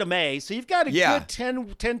towards the end of May. So you've got a good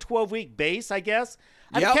 10, 12 week base, I guess.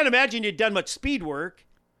 I Yep. can't imagine you'd done much speed work.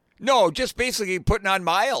 No, just basically putting on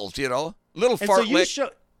miles, you know. Little And so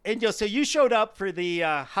fartlek. so you showed up for the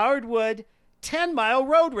Howard Wood 10-mile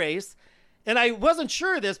road race, and I wasn't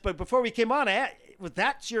sure of this, but before we came on, was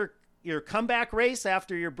that your comeback race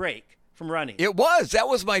after your break from running? It was. That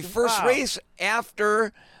was my first Wow. race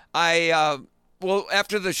after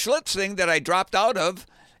after the Schlitz thing that I dropped out of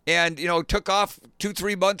and, you know, took off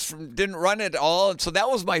 2-3 months didn't run at all. And so that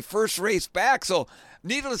was my first race back. So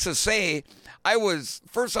needless to say, I was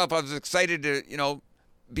excited to, you know,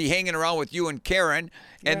 be hanging around with you and Karen.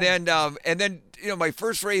 And then, you know, my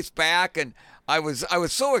first race back, and I was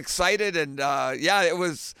so excited. And it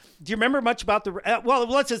was. Do you remember much about well,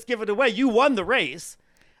 let's just give it away. You won the race.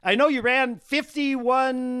 I know you ran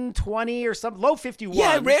 51:20 or something, low 51. Yeah,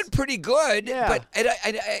 I ran pretty good, Yeah. but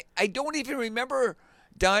I don't even remember,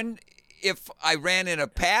 Dunn, if I ran in a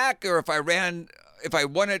pack or if I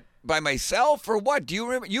won it by myself or what. Do you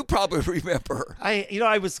remember? You probably remember.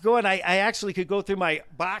 I was going. I actually could go through my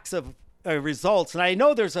box of results, and I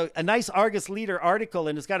know there's a nice Argus Leader article,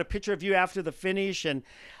 and it's got a picture of you after the finish. And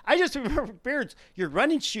I just remember, Beards, your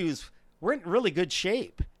running shoes weren't in really good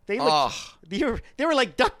shape. They were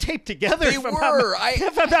like duct taped together. They were.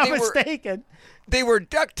 If I'm not mistaken. They were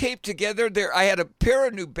duct taped together. I had a pair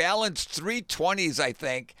of New Balance 320s, I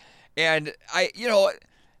think, and I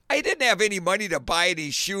I didn't have any money to buy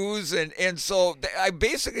any shoes, and so I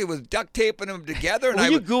basically was duct taping them together. And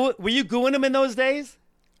were you gooing them in those days?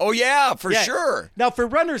 Oh yeah, for sure. Now, for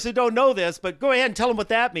runners who don't know this, but go ahead and tell them what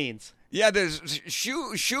that means. Yeah, there's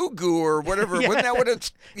shoe goo or whatever. Yeah. Wasn't that what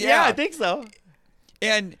it's? Yeah, I think so.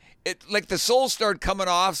 And it like the soles started coming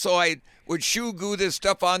off, so I would shoe goo this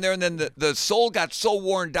stuff on there, and then the sole got so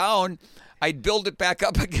worn down, I'd build it back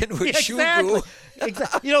up again with shoe goo.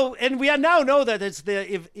 Exactly. And we now know that it's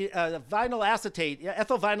the vinyl acetate,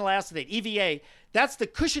 ethyl vinyl acetate, EVA. That's the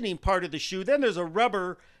cushioning part of the shoe. Then there's a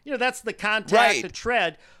rubber, that's the contact, the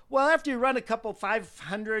tread. Well, after you run a couple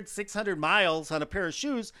 500, 600 miles on a pair of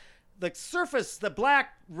shoes, the surface, the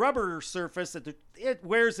black rubber surface, it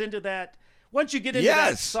wears into that. Once you get into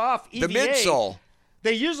that soft EVA, the midsole,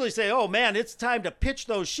 they usually say, "Oh man, it's time to pitch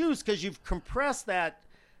those shoes because you've compressed the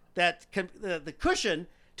cushion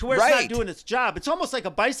to where it's not doing its job." It's almost like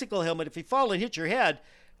a bicycle helmet. If you fall and hit your head,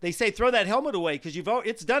 they say throw that helmet away because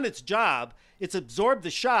it's done its job. It's absorbed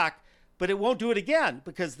the shock, but it won't do it again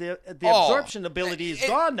because the absorption ability is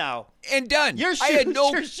gone now. And done. Your shoes. I had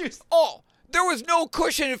no. Your shoes. Oh, there was no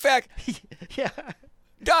cushion. In fact, yeah.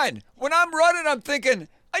 Done. When I'm running, I'm thinking,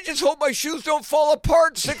 I just hope my shoes don't fall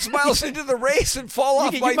apart 6 miles into the race and fall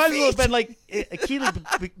off my feet. You might as well have been like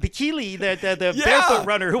Akili, the barefoot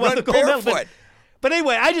runner who won the gold medal. But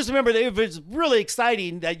anyway, I just remember that it was really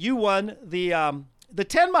exciting that you won the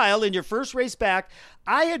 10 mile in your first race back.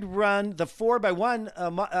 I had run the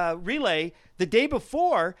 4x1 relay the day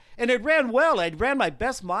before, and it ran well. I'd ran my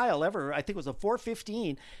best mile ever. I think it was a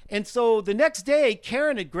 4:15. And so the next day,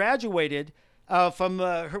 Karen had graduated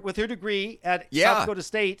with her degree at South Dakota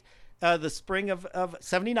State, the spring of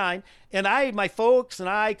 79. And my folks and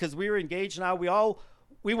I, because we were engaged now,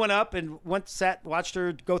 we went up and watched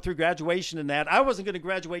her go through graduation and that. I wasn't going to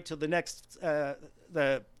graduate till the next,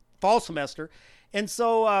 the fall semester. And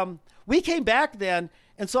so we came back then.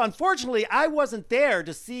 And so unfortunately, I wasn't there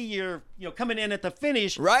to see your, coming in at the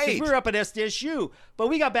finish. Right. Because we were up at SDSU. But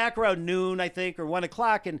we got back around noon, I think, or 1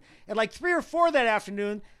 o'clock. And at like 3 or 4 that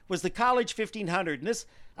afternoon was the college 1500. And this,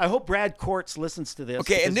 I hope Brad Courts listens to this.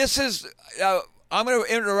 Okay, and this is, I'm going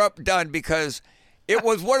to interrupt Dunn because it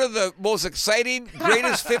was one of the most exciting,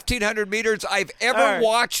 greatest 1,500 meters I've ever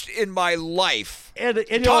watched in my life. And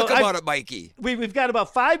Talk about it, Mikey. We've got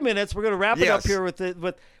about 5 minutes. We're going to wrap it up here with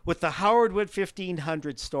the Howard Wood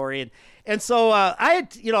 1,500 story. And so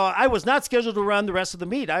I was not scheduled to run the rest of the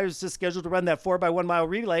meet. I was just scheduled to run that 4x1 mile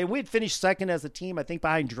relay. And we had finished second as a team, I think,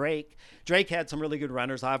 behind Drake. Drake had some really good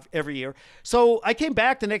runners every year. So I came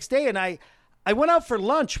back the next day, and I went out for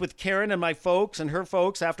lunch with Karen and my folks and her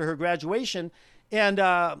folks after her graduation. And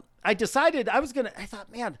I decided I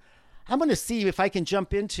thought, man, I'm going to see if I can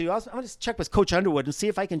jump into, I'm going to check with Coach Underwood and see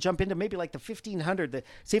if I can jump into maybe like the 1,500,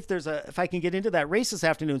 see if I can get into that race this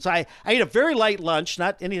afternoon. So I ate a very light lunch,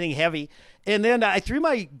 not anything heavy. And then I threw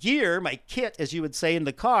my gear, my kit, as you would say, in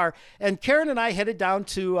the car. And Karen and I headed down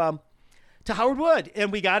to Howard Wood.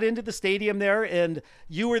 And we got into the stadium there, and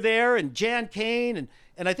you were there, and Jan Kane,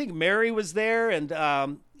 and I think Mary was there. And,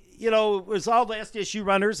 it was all the SDSU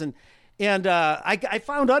runners. And I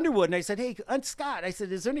found Underwood, and I said, "Hey, Scott," I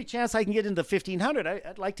said, "is there any chance I can get into the 1,500?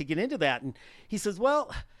 I'd like to get into that." And he says,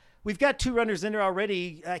 "Well, we've got 2 runners in there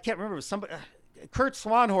already. I can't remember, it was somebody, Kurt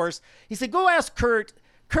Swanhorse." He said, "Go ask Kurt."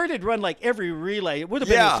 Kurt had run like every relay. It would have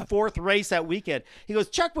been his 4th race that weekend. He goes,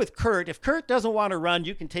 "Check with Kurt. If Kurt doesn't want to run,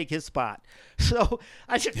 you can take his spot." So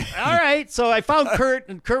I said, "All right." So I found Kurt,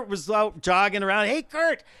 and Kurt was out jogging around. "Hey,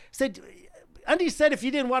 Kurt," I said, "Undy said if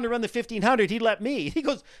you didn't want to run the 1,500, he'd let me." He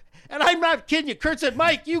goes, and I'm not kidding you. Kurt said,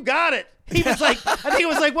 "Mike, you got it." He was like, I think it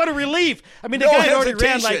was like, what a relief. I mean, the guy had already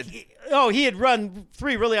ran he had run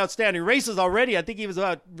 3 really outstanding races already. I think he was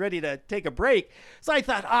about ready to take a break. So I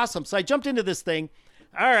thought, awesome. So I jumped into this thing.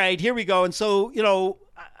 All right, here we go. And so,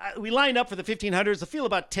 we lined up for the 1,500s. I feel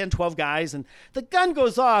about 10, 12 guys. And the gun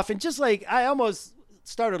goes off. And just like, I almost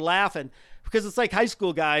started laughing because it's like high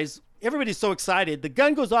school guys. Everybody's so excited. The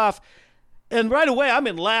gun goes off. And right away, I'm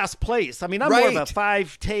in last place. I mean, I'm more of a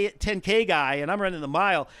 10K guy, and I'm running the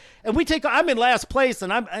mile. And I'm in last place,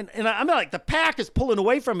 and I'm like, the pack is pulling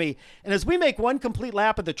away from me. And as we make one complete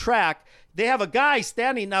lap of the track, they have a guy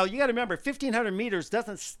standing. Now, you got to remember, 1,500 meters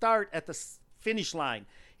doesn't start at the finish line.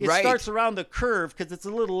 It starts around the curve because it's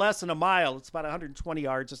a little less than a mile. It's about 120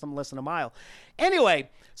 yards or something less than a mile. Anyway,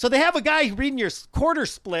 so they have a guy reading your quarter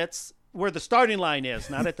splits where the starting line is,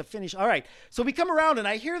 not at the finish. All right. So we come around, and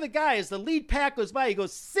I hear the guy as the lead pack goes by. He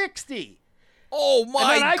goes, 60. Oh, my and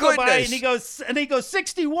then I goodness. go by, and he goes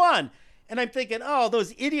 61. And I'm thinking, oh,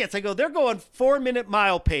 those idiots. I go, they're going 4-minute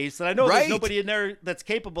mile pace. And I know Right. there's nobody in there that's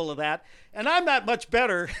capable of that. And I'm not much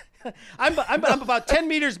better. I'm about 10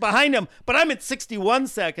 meters behind them, but I'm at 61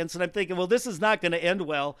 seconds. And I'm thinking, well, this is not going to end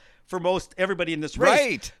well for most everybody in this race.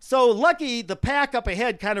 Right. So lucky the pack up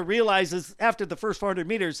ahead kind of realizes after the first 400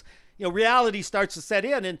 meters, reality starts to set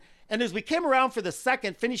in. And as we came around for the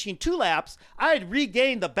second, finishing 2 laps, I had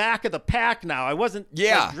regained the back of the pack now. I wasn't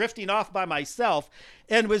like, drifting off by myself.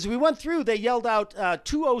 And as we went through, they yelled out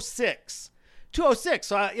 206. 206.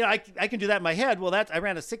 So I can do that in my head. Well, I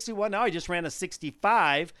ran a 61. Now I just ran a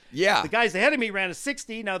 65. Yeah. The guys ahead of me ran a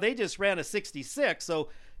 60. Now they just ran a 66. So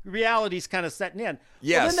reality's kind of setting in.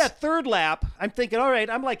 Yes. Well, then that third lap, I'm thinking, all right,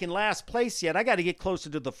 I'm like in last place yet. I got to get closer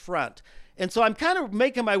to the front. And so I'm kind of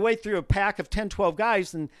making my way through a pack of 10, 12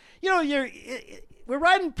 guys. And, we're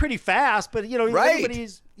riding pretty fast, but,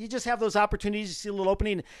 Right. you just have those opportunities. You see a little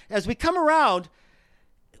opening. As we come around,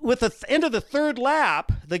 with the end of the third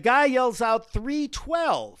lap, the guy yells out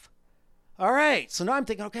 312. All right. So now I'm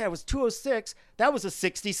thinking, okay, I was 206. That was a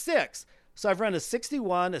 66. So I've run a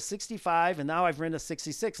 61, a 65, and now I've run a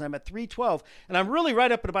 66, and I'm at 312. And I'm really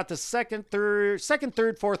right up at about the second,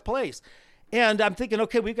 third, fourth place. And I'm thinking,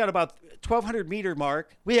 okay, we've got about 1,200 meter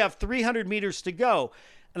mark. We have 300 meters to go.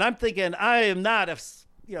 And I'm thinking, I am not a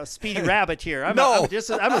speedy rabbit here. I'm No. a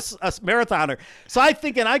marathoner. So I'm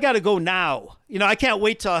thinking I got to go now. I can't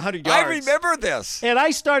wait till 100 yards. I remember this. And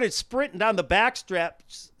I started sprinting down the back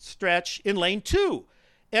stretch in lane 2.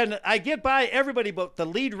 And I get by everybody, but the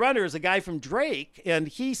lead runner is a guy from Drake. And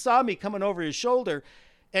he saw me coming over his shoulder.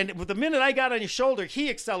 And with the minute I got on his shoulder, he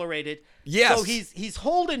accelerated. Yes. So he's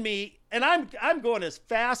holding me, and I'm going as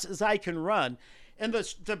fast as I can run. And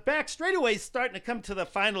the back straightaway is starting to come to the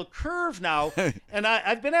final curve now. And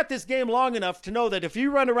I've been at this game long enough to know that if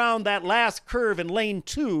you run around that last curve in lane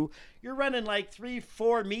 2, you're running like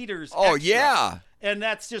 3-4 meters Oh, extra. yeah. And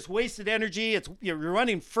that's just wasted energy. You're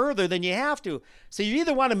running further than you have to. So you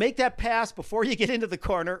either want to make that pass before you get into the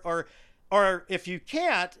corner, or if you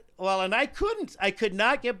can't, well, and I could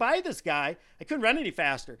not get by this guy. I couldn't run any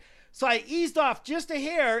faster. So I eased off just a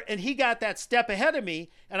hair, and he got that step ahead of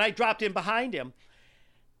me, and I dropped in behind him.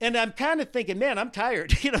 And I'm kind of thinking, man, I'm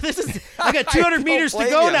tired. I got 200 meters to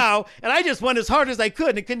go now, and I just went as hard as I could,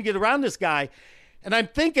 and I couldn't get around this guy. And I'm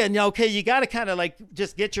thinking, okay, you got to kind of like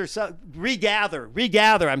just get yourself, regather,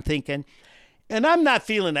 I'm thinking. And I'm not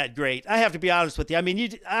feeling that great. I have to be honest with you. I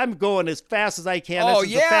mean, I'm going as fast as I can. Oh,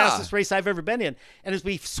 this is the fastest race I've ever been in. And as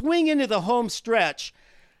we swing into the home stretch,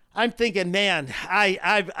 I'm thinking, man,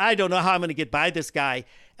 I don't know how I'm going to get by this guy.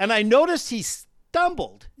 And I noticed he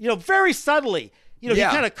stumbled, very subtly. He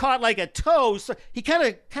kind of caught like a toe. So he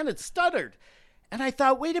kind of stuttered. And I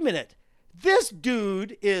thought, wait a minute, this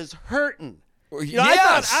dude is hurting. Yes. I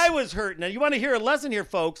thought I was hurting. And you want to hear a lesson here,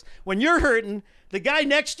 folks. When you're hurting, the guy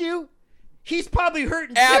next to you, he's probably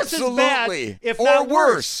hurting just as bad, if not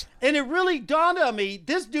worse. And it really dawned on me,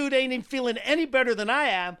 this dude ain't even feeling any better than I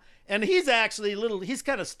am. And he's actually he's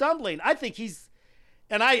kind of stumbling. I think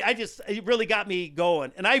it really got me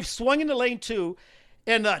going. And I swung into lane 2,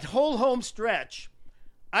 and that whole home stretch,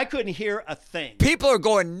 I couldn't hear a thing. People are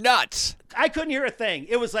going nuts. I couldn't hear a thing.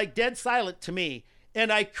 It was like dead silent to me. And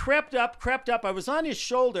I crept up. I was on his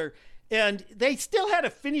shoulder, and they still had a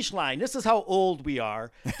finish line. This is how old we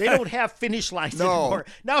are. They don't have finish lines anymore.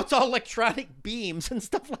 Now it's all electronic beams and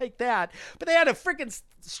stuff like that. But they had a freaking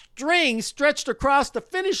string stretched across the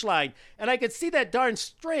finish line, and I could see that darn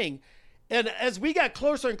string. And as we got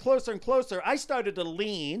closer and closer and closer, I started to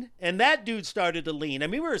lean, and that dude started to lean. I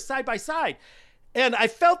mean, we were side by side. And I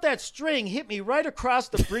felt that string hit me right across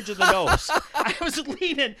the bridge of the nose. I was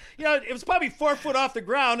leaning, it was probably 4 foot off the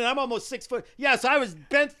ground, and I'm almost 6 foot. So I was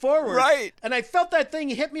bent forward. Right. And I felt that thing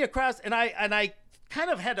hit me across, and I kind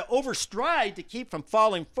of had to overstride to keep from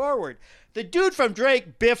falling forward. The dude from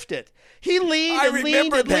Drake biffed it. He leaned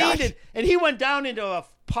and leaned, and he went down into a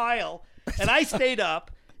pile, and I stayed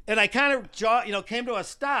up, and I kind of came to a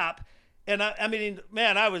stop. And I mean,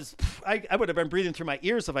 man, I would have been breathing through my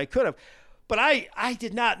ears if I could have. But I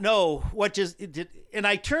did not know what just did, and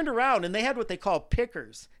I turned around, and they had what they call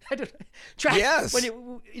pickers. Yes.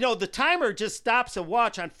 When the timer just stops a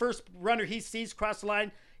watch on first runner he sees cross the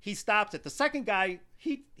line, he stops it. The second guy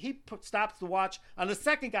he stops the watch on the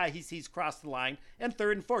second guy he sees cross the line, and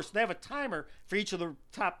third and fourth. So they have a timer for each of the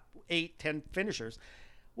top 8, 10 finishers.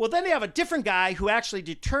 Well, then they have a different guy who actually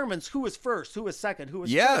determines who is first, who is second, who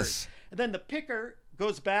is third. And then the picker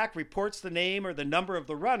goes back, reports the name or the number of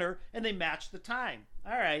the runner, and they match the time.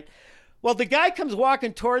 All right. Well, the guy comes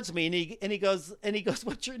walking towards me, and he goes,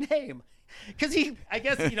 what's your name? Because I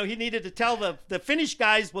guess he needed to tell the Finnish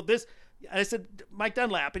guys, well, I said, Mike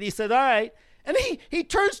Dunlap. And he said, all right. And he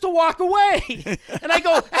turns to walk away. And I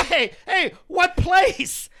go, hey, what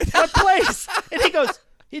place? What place? And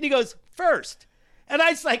he goes, first. And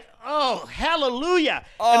I was like, oh, hallelujah.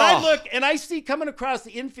 Oh. And I look, and I see coming across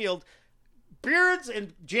the infield, Beards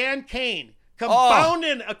and Jan Kane come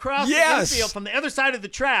bounding across the infield from the other side of the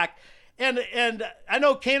track. And I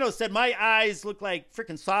know Kano said my eyes look like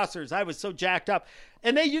freaking saucers. I was so jacked up.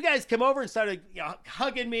 And then you guys came over and started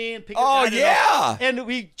hugging me and picking And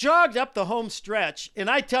we jogged up the home stretch. And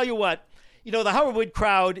I tell you what, the Howard Wood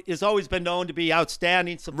crowd has always been known to be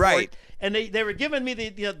outstanding support. Right. And they were giving me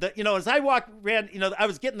the as I ran, I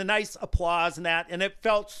was getting the nice applause and that, and it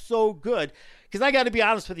felt so good. Because I got to be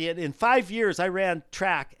honest with you, in 5 years I ran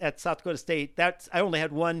track at South Dakota State. I only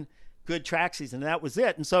had one good track season, and that was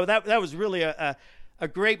it. And so that was really a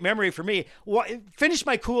great memory for me. Finished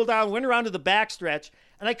my cool down, went around to the backstretch,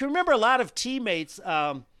 and I can remember a lot of teammates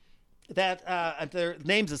that their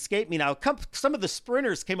names escape me now. Some of the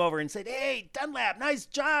sprinters came over and said, "Hey, Dunlap, nice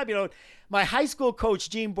job." My high school coach,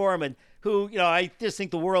 Gene Borman, who, I just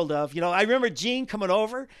think the world of. I remember Gene coming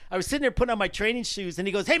over. I was sitting there putting on my training shoes, and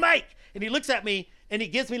he goes, "Hey, Mike." And he looks at me, and he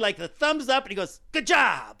gives me like the thumbs up, and he goes, "Good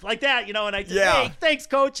job," like that, And I said, "Hey, thanks,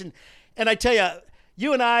 coach." And I tell you,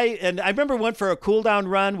 you and I remember went for a cool down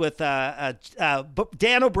run with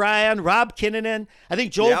Dan O'Brien, Rob Kinnanen. I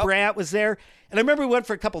think Joel Brandt was there. And I remember we went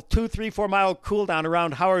for a couple 2, 3, 4 mile cool down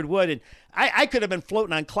around Howard Wood. And I could have been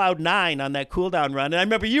floating on cloud 9 on that cool down run. And I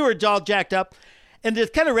remember you were all jacked up. And to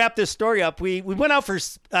kind of wrap this story up, we went out for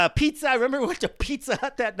pizza. I remember we went to Pizza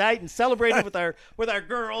Hut that night and celebrated with our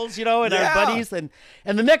girls, and our buddies. And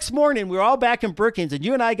the next morning, we were all back in Brookings, and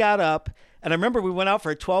you and I got up. And I remember we went out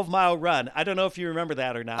for a 12-mile run. I don't know if you remember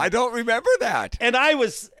that or not. I don't remember that. And I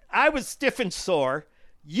was stiff and sore.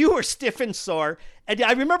 You were stiff and sore. And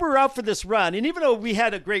I remember we were out for this run. And even though we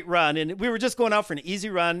had a great run, and we were just going out for an easy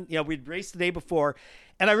run, we'd raced the day before.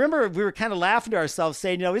 And I remember we were kind of laughing to ourselves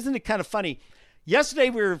saying, isn't it kind of funny? Yesterday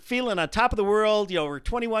we were feeling on top of the world. We're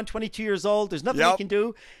 21, 22 years old. There's nothing we can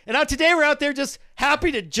do. And now today we're out there just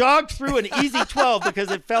happy to jog through an easy 12 because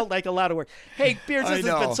it felt like a lot of work. Hey, Beards, this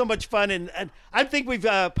has been so much fun. And I think we've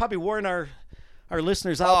probably worn our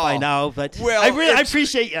listeners out by now. But I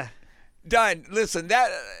appreciate you. Don, listen,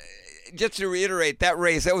 just to reiterate, that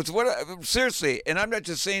race, that was seriously, and I'm not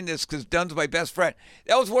just saying this because Dun's my best friend,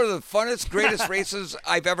 that was one of the funnest, greatest races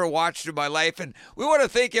I've ever watched in my life. And we want to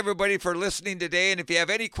thank everybody for listening today. And if you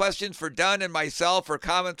have any questions for Dun and myself or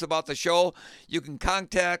comments about the show, you can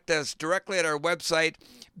contact us directly at our website,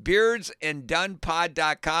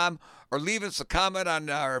 beardsanddunpod.com, or leave us a comment on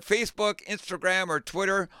our Facebook, Instagram, or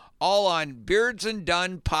Twitter, all on Beards and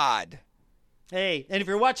Dun Pod. Hey, and if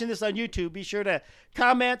you're watching this on YouTube, be sure to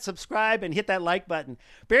comment, subscribe, and hit that like button.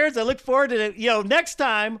 Beards, I look forward to it. Next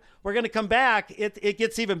time we're going to come back, it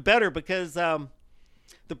gets even better because the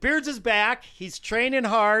Beards is back. He's training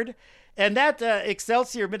hard. And that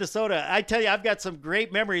Excelsior, Minnesota, I tell you, I've got some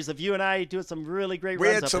great memories of you and I doing some really great runs.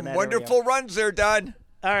 We had some wonderful runs there, Don.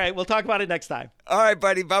 All right, we'll talk about it next time. All right,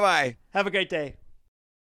 buddy. Bye-bye. Have a great day.